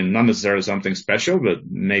 I mean, not necessarily something special, but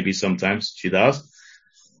maybe sometimes she does.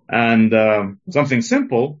 And, something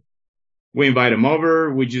simple. We invite him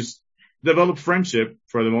over. We just develop friendship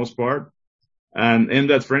for the most part. And in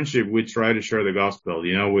that friendship, we try to share the gospel.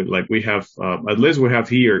 You know, we have, at least we have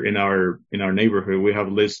here in our neighborhood, we have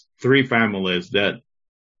at least 3 families that,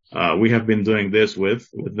 we have been doing this with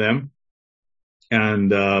them.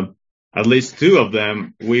 And, at least 2 of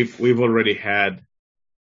them, we've already had,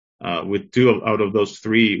 with 2 out of those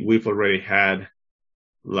 3, we've already had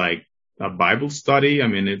like a Bible study. I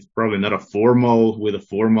mean, it's probably not with a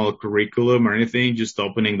formal curriculum or anything, just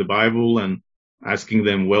opening the Bible and asking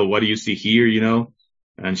them, well, what do you see here, you know,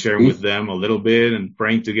 and sharing with them a little bit and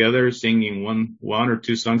praying together, singing one or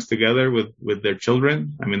 2 songs together with their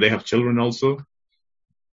children. I mean, they have children also.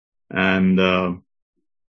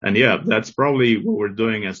 And yeah, that's probably what we're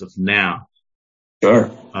doing as of now. Sure.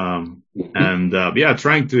 Yeah,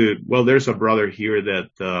 there's a brother here that,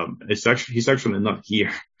 he's actually not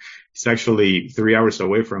here. He's actually 3 hours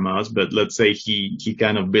away from us, but let's say he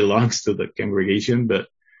kind of belongs to the congregation, but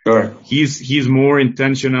sure. He's more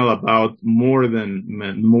intentional about more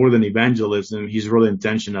than evangelism. He's really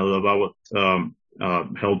intentional about,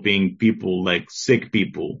 helping people like sick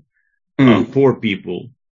people, poor people,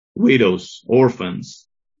 widows, orphans.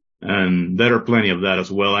 And there are plenty of that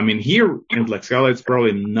as well. I mean, here in Tlaxcala, it's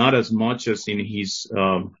probably not as much as in his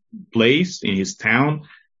place, in his town.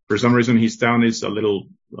 For some reason, his town is a little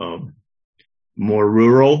more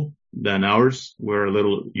rural than ours. We're a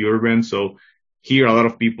little urban. So here, a lot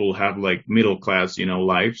of people have like middle class, you know,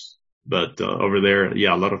 lives. But over there,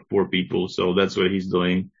 yeah, a lot of poor people. So that's what he's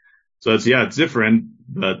doing. So it's different.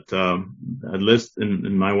 But at least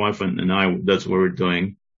in my wife and I, that's what we're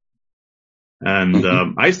doing. And,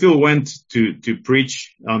 I still went to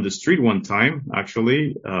preach on the street one time,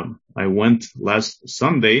 actually. I went last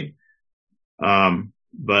Sunday.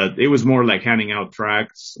 But it was more like handing out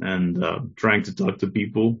tracts and, trying to talk to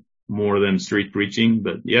people more than street preaching.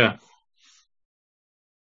 But yeah.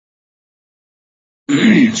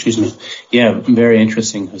 Excuse me. Yeah. Very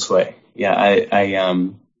interesting, Josue. Yeah.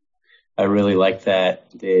 I really like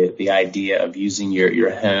that. The idea of using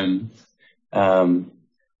your home,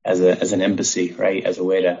 as an embassy, right? As a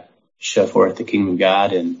way to show forth the kingdom of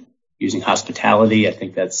God and using hospitality. I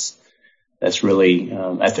think that's really,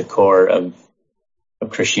 at the core of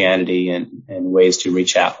Christianity and ways to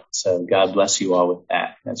reach out. So God bless you all with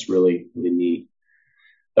that. That's really, really neat.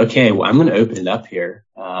 Okay. Well, I'm going to open it up here,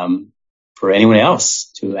 for anyone else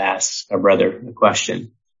to ask our brother a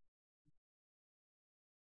question.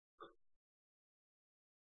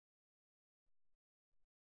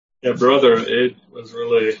 Yeah, brother, it was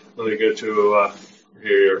really, really good to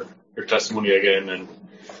hear your testimony again. And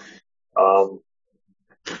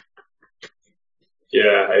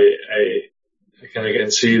yeah, I kind of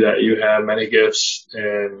can see that you have many gifts,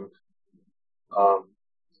 and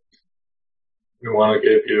we want to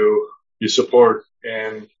give you support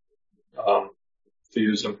and to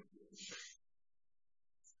use them.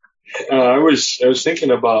 I was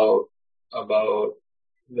thinking about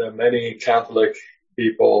the many Catholic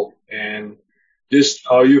people and just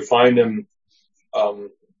how you find them.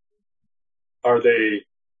 Are they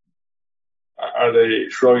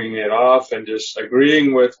shrugging it off and just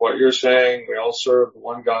agreeing with what you're saying? We all serve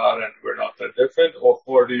one God and we're not that different,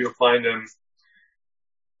 or do you find them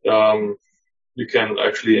you can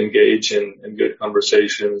actually engage in good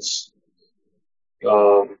conversations?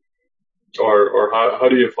 Or how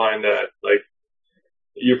do you find that? Like,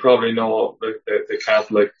 you probably know the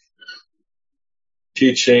Catholic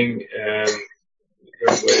teaching and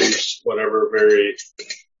their ways, whatever,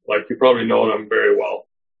 you probably know them very well.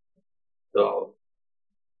 So,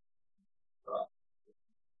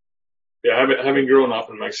 yeah, having grown up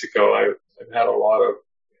in Mexico, I've had a lot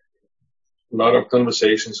of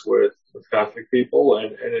conversations with Catholic people,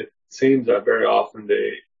 and it seems that very often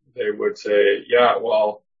they would say, yeah,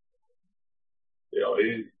 well, you know,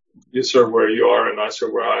 you serve where you are and I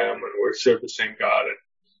serve where I am, and we serve the same God, and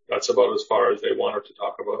that's about as far as they wanted to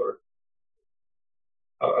talk about it.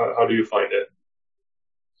 How do you find it?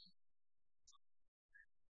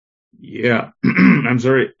 Yeah. I'm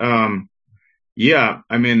sorry. Yeah,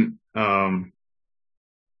 I mean, a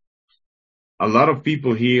lot of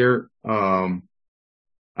people here,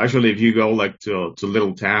 actually, if you go like to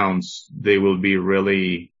little towns, they will be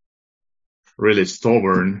really, really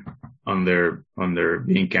stubborn on their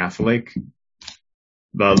being Catholic.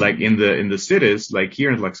 But like in the cities, like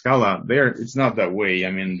here in Tlaxcala, it's not that way.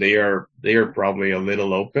 I mean, they are probably a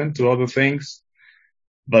little open to other things,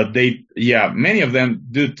 but many of them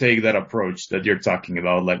do take that approach that you're talking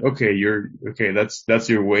about. Like, okay, that's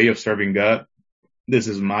your way of serving God. This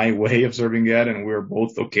is my way of serving God, and we're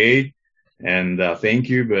both okay. And thank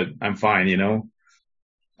you, but I'm fine, you know.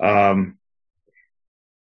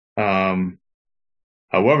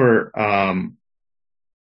 However,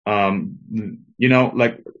 you know,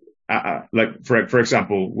 like for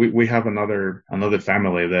example, we have another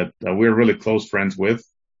family that we're really close friends with.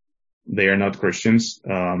 They are not Christians.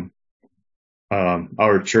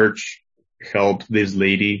 Our church helped this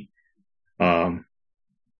lady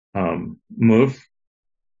move.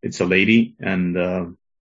 It's a lady, and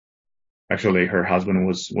actually her husband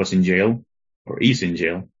was in jail, or is in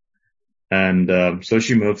jail. And so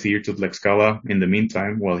she moved here to Tlaxcala in the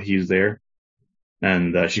meantime while he's there.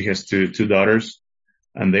 And she has two daughters,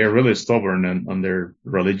 and they're really stubborn on their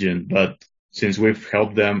religion. But since we've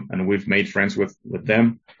helped them and we've made friends with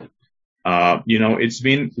them, you know, it's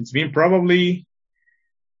been probably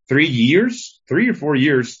 3 or 4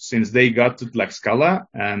 years since they got to Tlaxcala.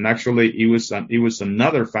 And actually it was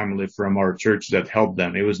another family from our church that helped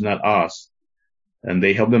them. It was not us. And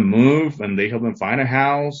they helped them move, and they helped them find a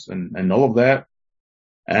house and all of that.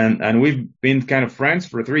 And we've been kind of friends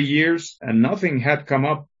for 3 years, and nothing had come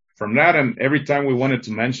up from that. And every time we wanted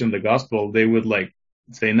to mention the gospel, they would like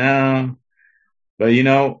say no. But you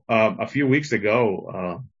know, a few weeks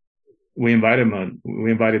ago, we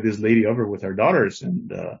invited this lady over with her daughters,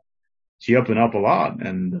 and she opened up a lot,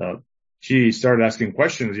 and she started asking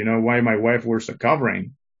questions. You know, why my wife wears a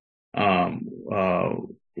covering, why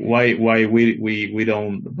we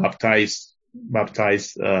don't baptize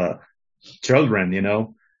children, you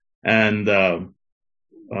know, and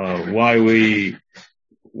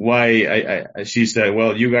she said,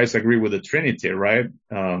 well, you guys agree with the Trinity, right?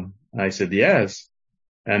 I said yes.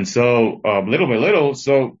 And so little by little,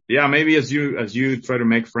 so yeah, maybe as you try to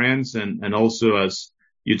make friends, and also as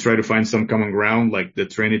you try to find some common ground like the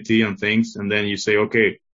Trinity and things, and then you say,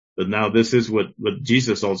 okay, but now this is what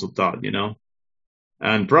Jesus also taught, you know.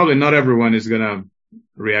 And probably not everyone is gonna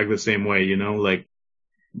react the same way, you know, like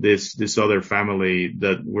this other family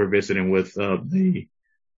that we're visiting with,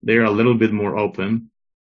 they're a little bit more open.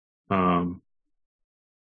 So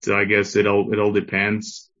I guess it all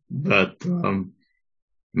depends, but,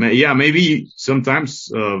 yeah, maybe sometimes,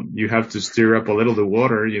 you have to stir up a little the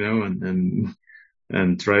water, you know,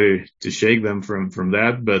 and try to shake them from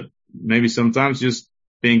that. But maybe sometimes just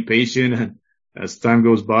being patient, and as time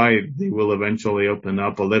goes by, they will eventually open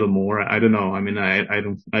up a little more. I don't know. I mean, I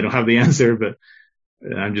don't have the answer, but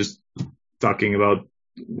I'm just talking about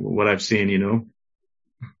what I've seen, you know.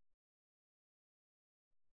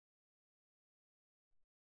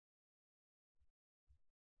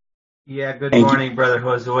 Yeah, good morning, Brother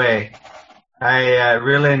Josue. I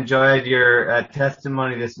really enjoyed your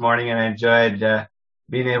testimony this morning, and I enjoyed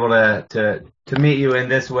being able to meet you in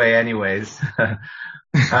this way anyways.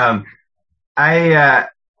 I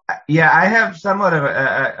have somewhat of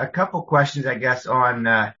a couple questions, I guess, on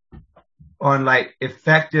like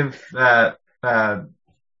effective, I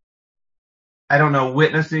don't know,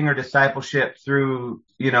 witnessing or discipleship through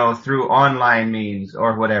online means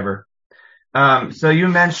or whatever. So you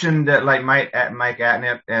mentioned that like Mike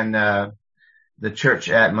Atnip and the church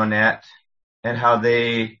at Monette, and how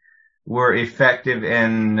they were effective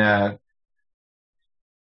in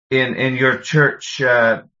your church,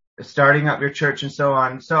 starting up your church and so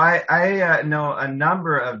on. So I know a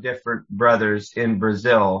number of different brothers in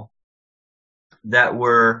Brazil that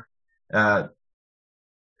were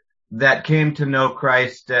that came to know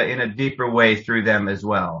Christ in a deeper way through them as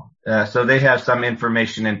well. So they have some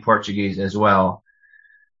information in Portuguese as well.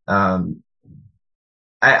 So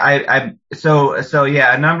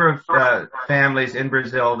yeah, a number of families in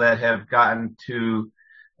Brazil that have gotten to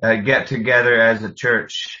get together as a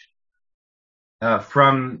church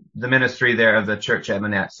from the ministry there of the church at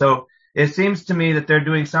Monette. So it seems to me that they're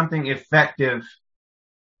doing something effective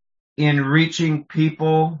in reaching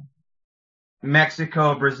people,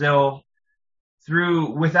 Mexico, Brazil,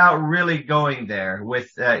 without really going there,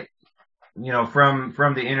 with from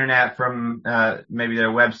the internet, from maybe their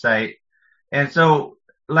website. And so,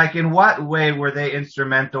 like, in what way were they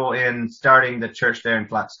instrumental in starting the church there in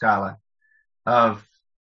Tlaxcala, of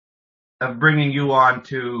bringing you on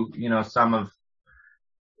to, you know, some of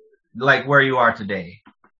like where you are today?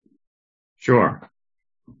 Sure.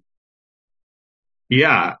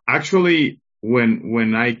 Yeah, actually,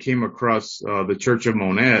 when I came across the Church of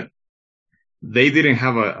Monette, they didn't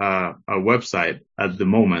have a website at the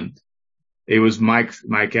moment. It was Mike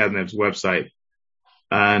Adnep's website,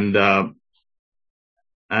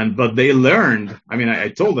 but they learned. I mean, I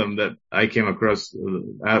told them that I came across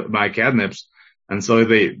Mike Adnep's, and so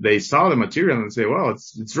they saw the material and say, well,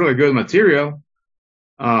 it's really good material.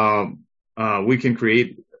 We can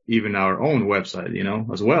create even our own website, you know,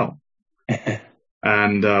 as well.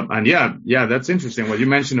 And yeah, that's interesting. What you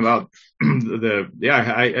mentioned about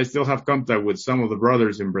I still have contact with some of the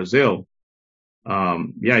brothers in Brazil.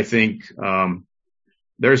 I think,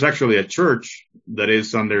 there's actually a church that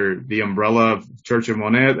is under the umbrella of Church of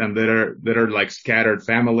Monette, and that are like scattered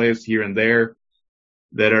families here and there.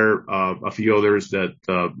 That are, a few others that,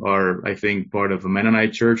 are, I think, part of a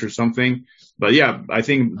Mennonite church or something. But yeah, I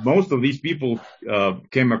think most of these people,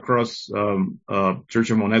 came across, Church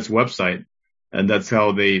of Monette's website. And that's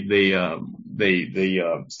how they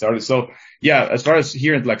started. So yeah, as far as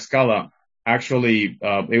here in Tlaxcala, actually,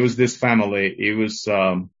 it was this family. It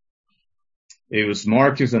was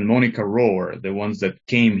Marcus and Monica Rohr, the ones that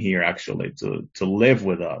came here actually to live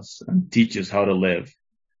with us and teach us how to live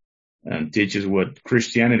and teach us what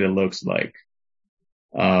Christianity looks like.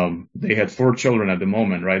 They had 4 children at the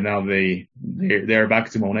moment. Right now they're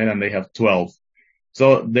back to Monette and they have 12.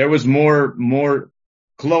 So there was more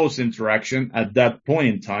close interaction at that point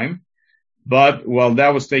in time. But while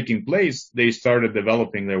that was taking place, they started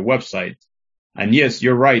developing their website. And yes,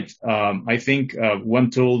 you're right. I think,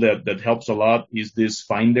 one tool that helps a lot is this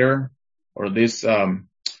Finder, or this, I'm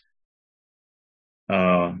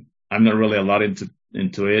not really a lot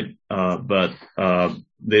into it, but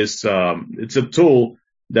this, it's a tool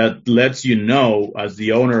that lets you know, as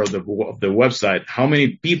the owner of the website, how many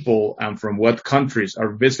people and from what countries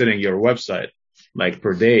are visiting your website, like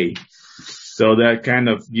per day. So that kind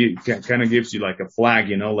of gives you like a flag,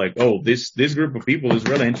 you know, like, oh, this group of people is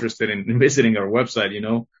really interested in visiting our website, you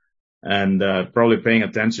know, and probably paying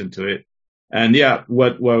attention to it. And yeah,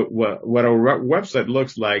 what our website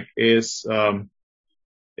looks like is,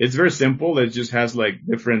 it's very simple. It just has like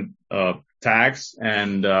different tags,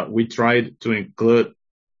 and we tried to include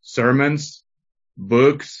sermons,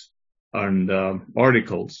 books, and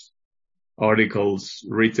articles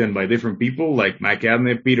written by different people like Mike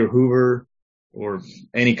Adnep, Peter Hoover, or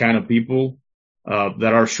any kind of people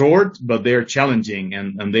that are short, but they're challenging,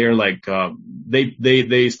 and they're like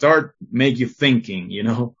they start make you thinking, you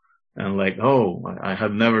know, and like, oh, I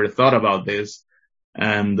have never thought about this.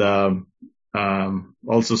 And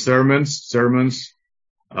also sermons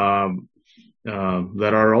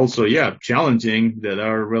that are also challenging, that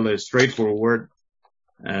are really straightforward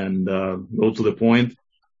and go to the point.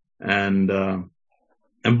 And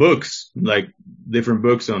books, like different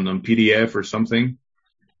books on PDF or something.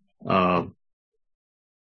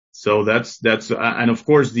 So that's, and of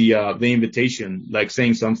course the invitation, like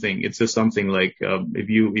saying something, it says something like, if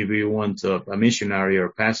you want a missionary or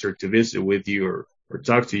pastor to visit with you or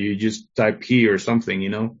talk to you, just type key or something, you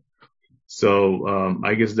know? So,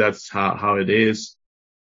 I guess that's how it is.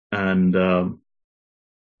 And,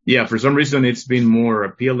 for some reason it's been more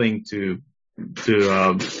appealing to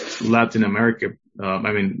Latin America.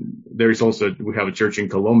 I mean, we have a church in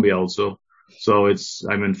Colombia also. So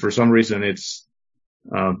for some reason it's,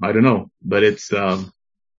 I don't know, but it's, and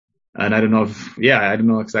I don't know I don't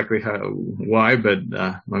know exactly why, but,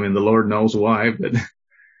 I mean, the Lord knows why,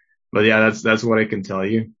 but yeah, that's what I can tell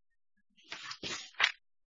you.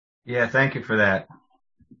 Yeah. Thank you for that.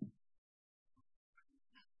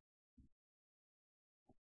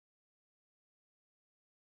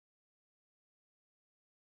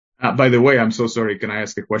 By the way, I'm so sorry. Can I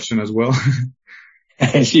ask a question as well?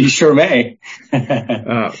 You sure may.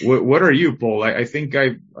 What are you, Paul? I think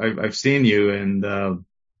I've seen you and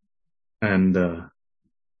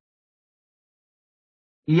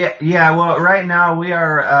Yeah. Well, right now we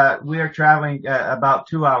are traveling about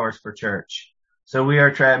 2 hours for church. So we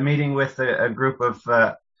are meeting with a group of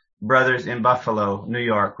brothers in Buffalo, New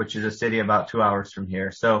York, which is a city about 2 hours from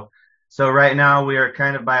here. So right now we are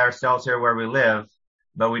kind of by ourselves here where we live,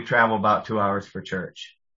 but we travel about 2 hours for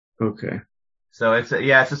church. Okay. So it's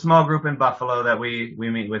a small group in Buffalo that we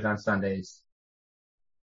meet with on Sundays.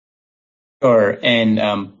 Sure.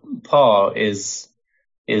 And Paul is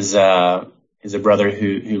a brother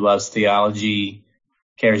who loves theology,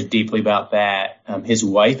 cares deeply about that. His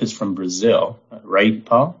wife is from Brazil, right,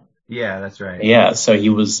 Paul? Yeah, that's right. Yeah. So he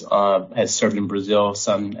has served in Brazil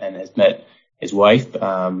some and has met wife,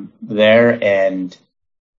 there. And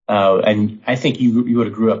I think you would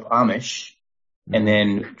have grew up Amish and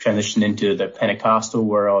then transitioned into the Pentecostal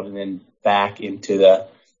world and then back into the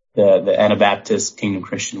Anabaptist Kingdom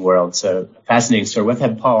Christian world. So fascinating story. We'll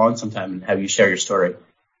have Paul on sometime and have you share your story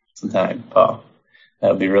sometime, Paul.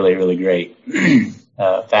 That would be really, really great.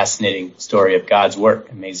 Fascinating story of God's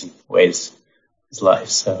work, amazing ways his life.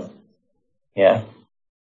 So, yeah.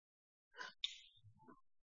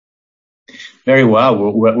 Very well.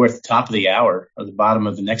 We're at the top of the hour, or the bottom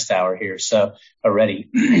of the next hour here. So already,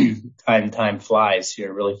 time flies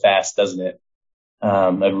here really fast, doesn't it?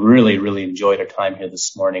 I've really, really enjoyed our time here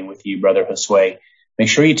this morning with you, Brother Josue. Make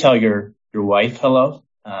sure you tell your wife hello,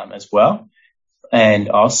 as well. And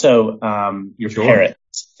also, your parents.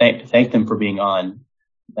 Thank them for being on,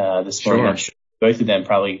 this morning. I'm sure both of them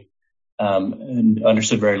probably,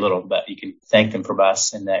 understood very little, but you can thank them from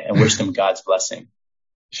us and wish them God's blessing.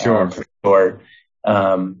 Sure. For sure.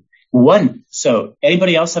 So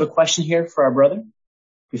anybody else have a question here for our brother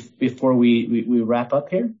before we wrap up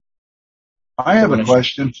here? I have a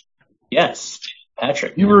question. Yes,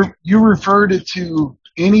 Patrick. You referred it to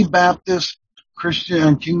any Baptist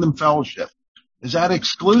Christian Kingdom Fellowship. Is that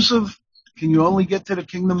exclusive? Can you only get to the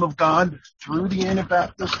kingdom of God through the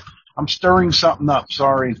Anabaptist? I'm stirring something up.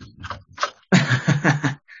 Sorry.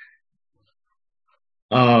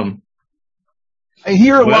 I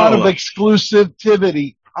hear a lot of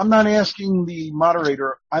exclusivity. I'm not asking the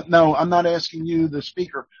moderator. I'm not asking you, the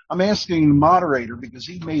speaker. I'm asking the moderator because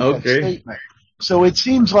he made that statement. So it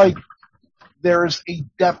seems like there's a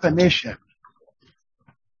definition.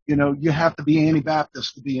 You know, you have to be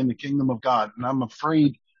Anabaptist to be in the kingdom of God. And I'm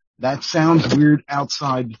afraid that sounds weird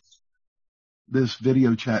outside this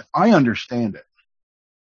video chat. I understand it.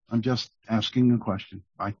 I'm just asking a question.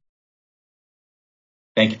 Bye.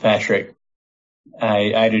 Thank you, Patrick.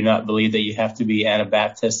 I do not believe that you have to be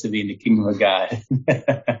Anabaptist to be in the kingdom of God.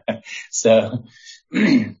 So,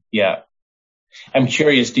 yeah. I'm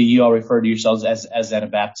curious, do you all refer to yourselves as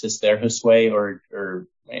Anabaptists there, Josue, or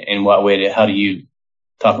in what way, how do you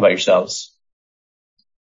talk about yourselves?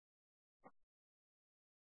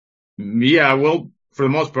 Yeah, well, for the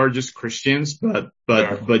most part, just Christians, but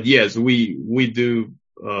yes, we do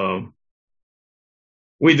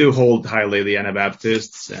hold highly the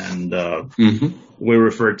Anabaptists, and we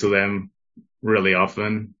refer to them really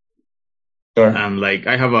often. Sure. And like,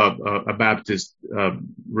 I have a Baptist,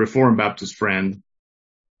 Reformed Baptist friend,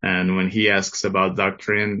 and when he asks about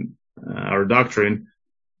our doctrine,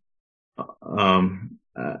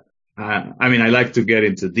 I like to get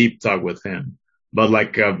into deep talk with him, but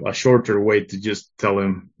like a shorter way to just tell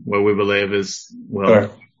him what we believe is,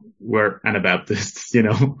 well, we're Anabaptists, you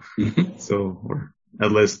know, so we're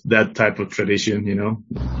at least that type of tradition, you know.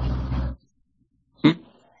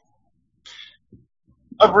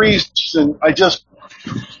 Of reason,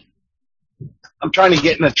 I'm trying to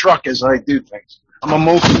get in a truck as I do things. I'm a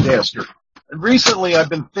multitasker. And recently I've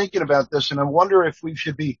been thinking about this, and I wonder if we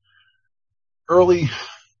should be early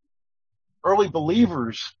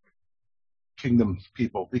believers, kingdom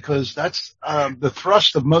people, because that's the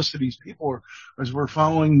thrust of most of these people is we're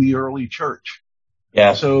following the early church.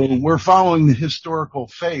 Yeah. So we're following the historical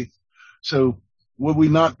faith. So would we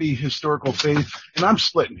not be historical faith? And I'm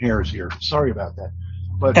splitting hairs here. Sorry about that.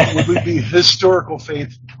 But would we be historical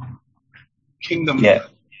faith kingdom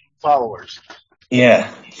followers? Yeah.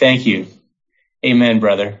 Thank you. Amen,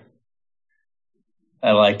 brother.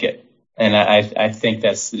 I like it. And I think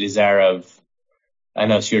that's the desire I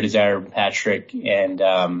know it's your desire, Patrick, and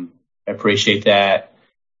I appreciate that.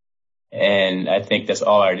 And I think that's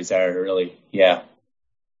all our desire, really. Yeah,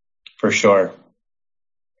 for sure.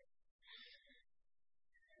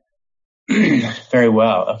 Very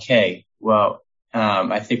well. Okay. Well,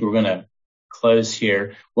 I think we're going to close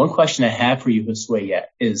here. One question I have for you, Josue,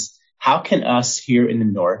 is how can us here in the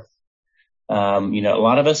North, a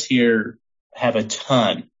lot of us here have a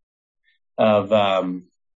ton of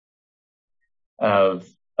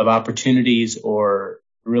opportunities or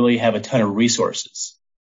really have a ton of resources.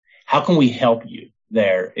 How can we help you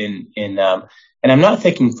there and I'm not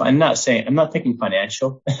thinking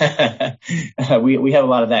financial. We have a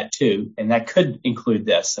lot of that too, and that could include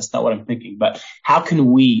this. That's not what I'm thinking, but how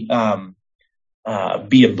can we,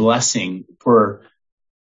 be a blessing for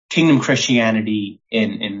kingdom Christianity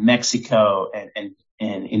in Mexico and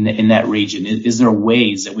in that region? Is there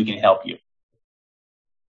ways that we can help you?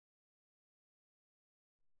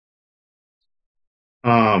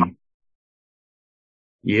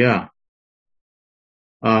 Yeah.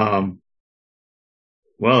 Well,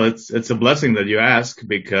 it's a blessing that you ask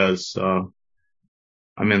because,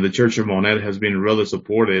 the Church of Monet has been really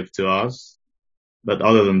supportive to us. but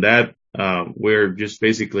other than that, we're just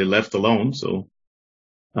basically left alone. So,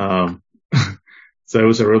 so it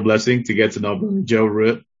was a real blessing to get to know Brother Joe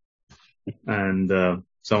Root and,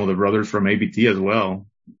 some of the brothers from ABT as well.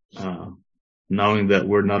 Knowing that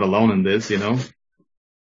we're not alone in this, Yeah.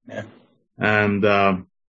 And, I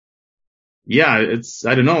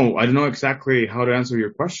don't know exactly how to answer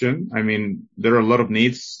your question. I mean, there are a lot of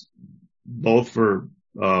needs both for,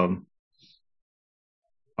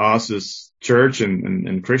 us as church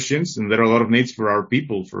and Christians, and there are a lot of needs for our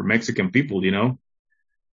people, for Mexican people,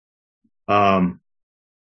 I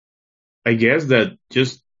guess that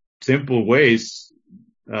just simple ways,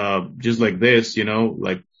 just like this,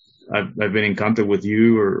 like I've been in contact with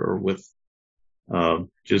you or with,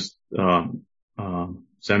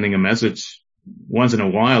 sending a message once in a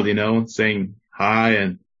while, saying hi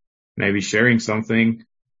and maybe sharing something.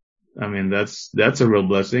 I mean, that's a real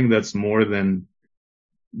blessing. That's more than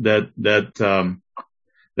that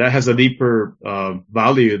has a deeper,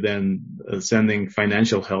 value than sending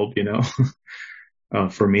financial help,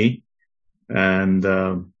 for me. And,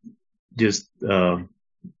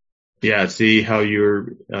 see how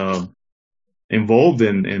you're, involved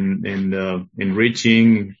in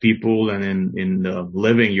reaching people and in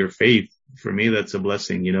living your faith. For me, that's a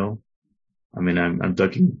blessing, I mean, I'm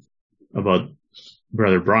talking about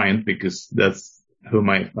Brother Brian because that's whom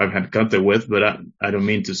I've had contact with, but I don't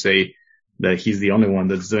mean to say that he's the only one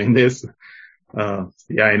that's doing this.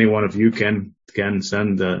 Any one of you can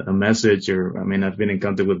send a message, or, I mean, I've been in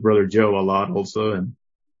contact with Brother Joe a lot also, and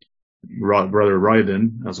Brother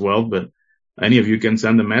Ryden as well, but any of you can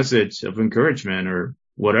send a message of encouragement or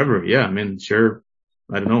whatever. Yeah. I mean, share,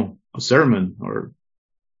 I don't know, a sermon or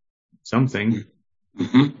something.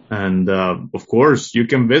 Mm-hmm. And, of course you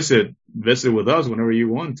can visit with us whenever you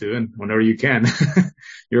want to and whenever you can.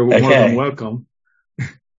 You're more than welcome.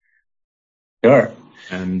 Sure.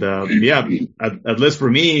 And, at least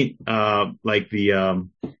for me, like the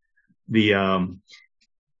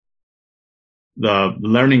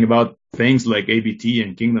learning about things like ABT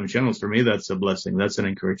and Kingdom Channels, for me, that's a blessing. That's an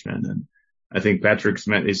encouragement. And I think Patrick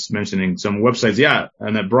is mentioning some websites. Yeah.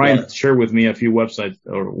 And Brian shared with me a few websites,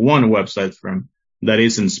 or one website from that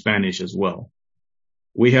is in Spanish as well.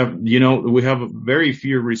 We have very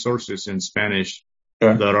few resources in Spanish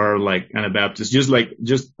that are like Anabaptist.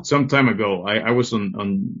 Just some time ago, I was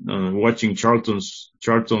on watching Charlton's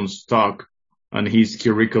talk on his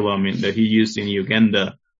curriculum that he used in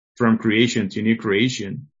Uganda, from creation to new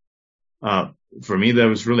creation. For me, that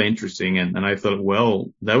was really interesting. And I thought,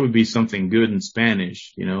 well, that would be something good in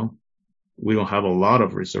Spanish. We don't have a lot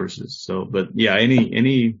of resources. So, but yeah,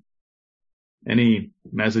 any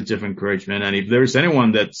message of encouragement. And if there's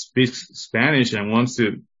anyone that speaks Spanish and wants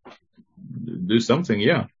to do something,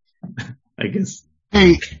 yeah, I guess.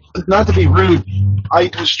 Hey, not to be rude, I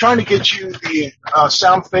was trying to get you the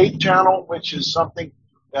Sound Faith channel, which is something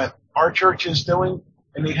that our church is doing,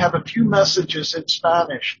 and they have a few messages in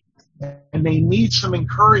Spanish, and they need some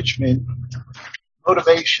encouragement,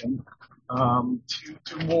 motivation,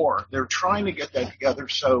 to more. They're trying to get that together,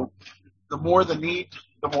 so the more the need,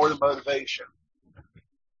 the more the motivation.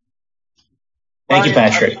 Thank you,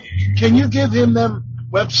 Patrick. Can you give him them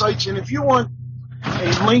websites? And if you want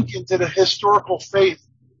a link into the historical faith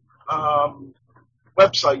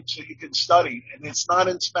website so you can study, and it's not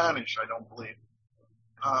in Spanish, I don't believe,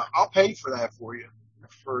 I'll pay for that for you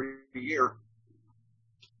for a year.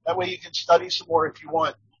 That way you can study some more if you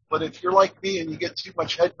want. But if you're like me and you get too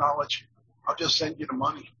much head knowledge, I'll just send you the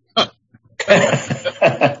money.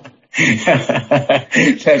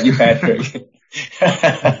 Thank you, Patrick.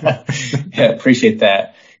 Yeah, appreciate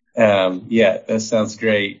that. That sounds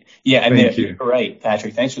great. Yeah, I mean, you're right,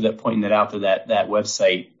 Patrick. Thanks for pointing that out, to that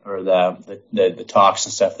website, or the talks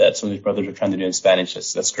and stuff that some of these brothers are trying to do in Spanish.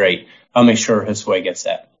 That's great. I'll make sure Josue gets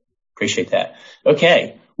that. Appreciate that.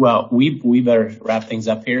 Okay. Well, we better wrap things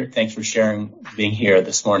up here. Thanks for being here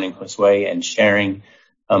this morning, Josue, and sharing.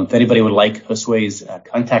 If anybody would like Josue's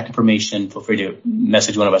contact information, feel free to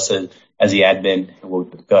message one of us as the admin, and we'll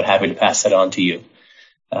be happy to pass that on to you.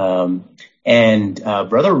 And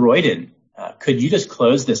Brother Royden, could you just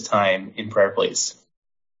close this time in prayer, please?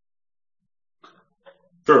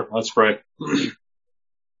 Sure, let's pray.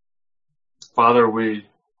 Father, we're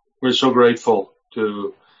so grateful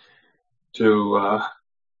to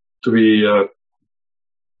be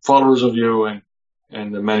followers of you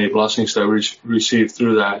and the many blessings that we receive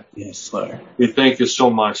through that. Yes, Lord. We thank you so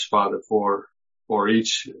much, Father, for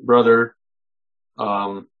each brother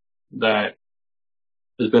that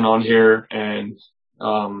has been on here, and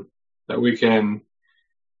that we can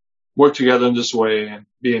work together in this way and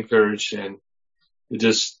be encouraged, and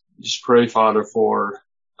just just pray, Father, for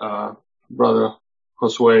Brother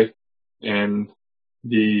Josue and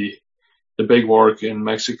the big work in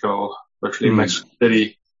Mexico, especially Mexico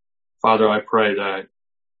City. Father, I pray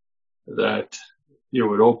that you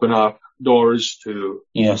would open up doors to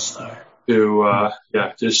yes, Lord.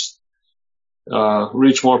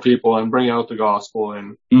 Reach more people and bring out the gospel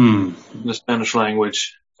in the Spanish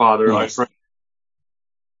language. Father, yes. I pray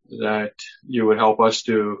that you would help us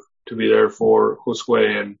to be there for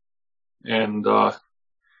Josue and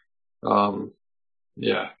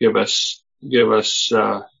give us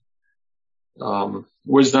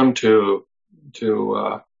wisdom to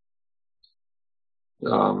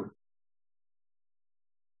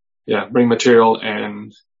bring material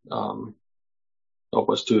and help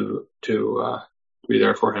us to be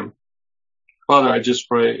there for him. Father, I just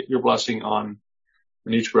pray your blessing on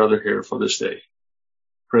each brother here for this day.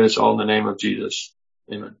 Pray this all in the name of Jesus.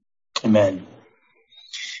 Amen. Amen.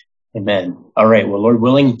 Amen. All right. Well, Lord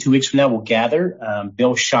willing, 2 weeks from now we'll gather.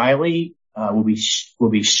 Bill Shiley will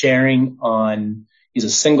be sharing on. He's a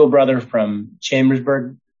single brother from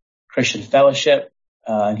Chambersburg Christian Fellowship,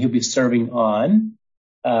 and he'll be serving on.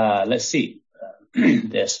 Let's see.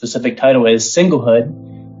 The specific title is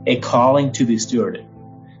Singlehood, a Calling to be Stewarded.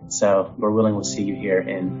 So, Lord willing, we'll see you here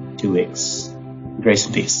in 2 weeks. Grace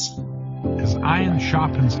and peace. As iron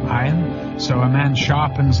sharpens iron, so a man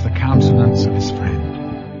sharpens the countenance of his friend.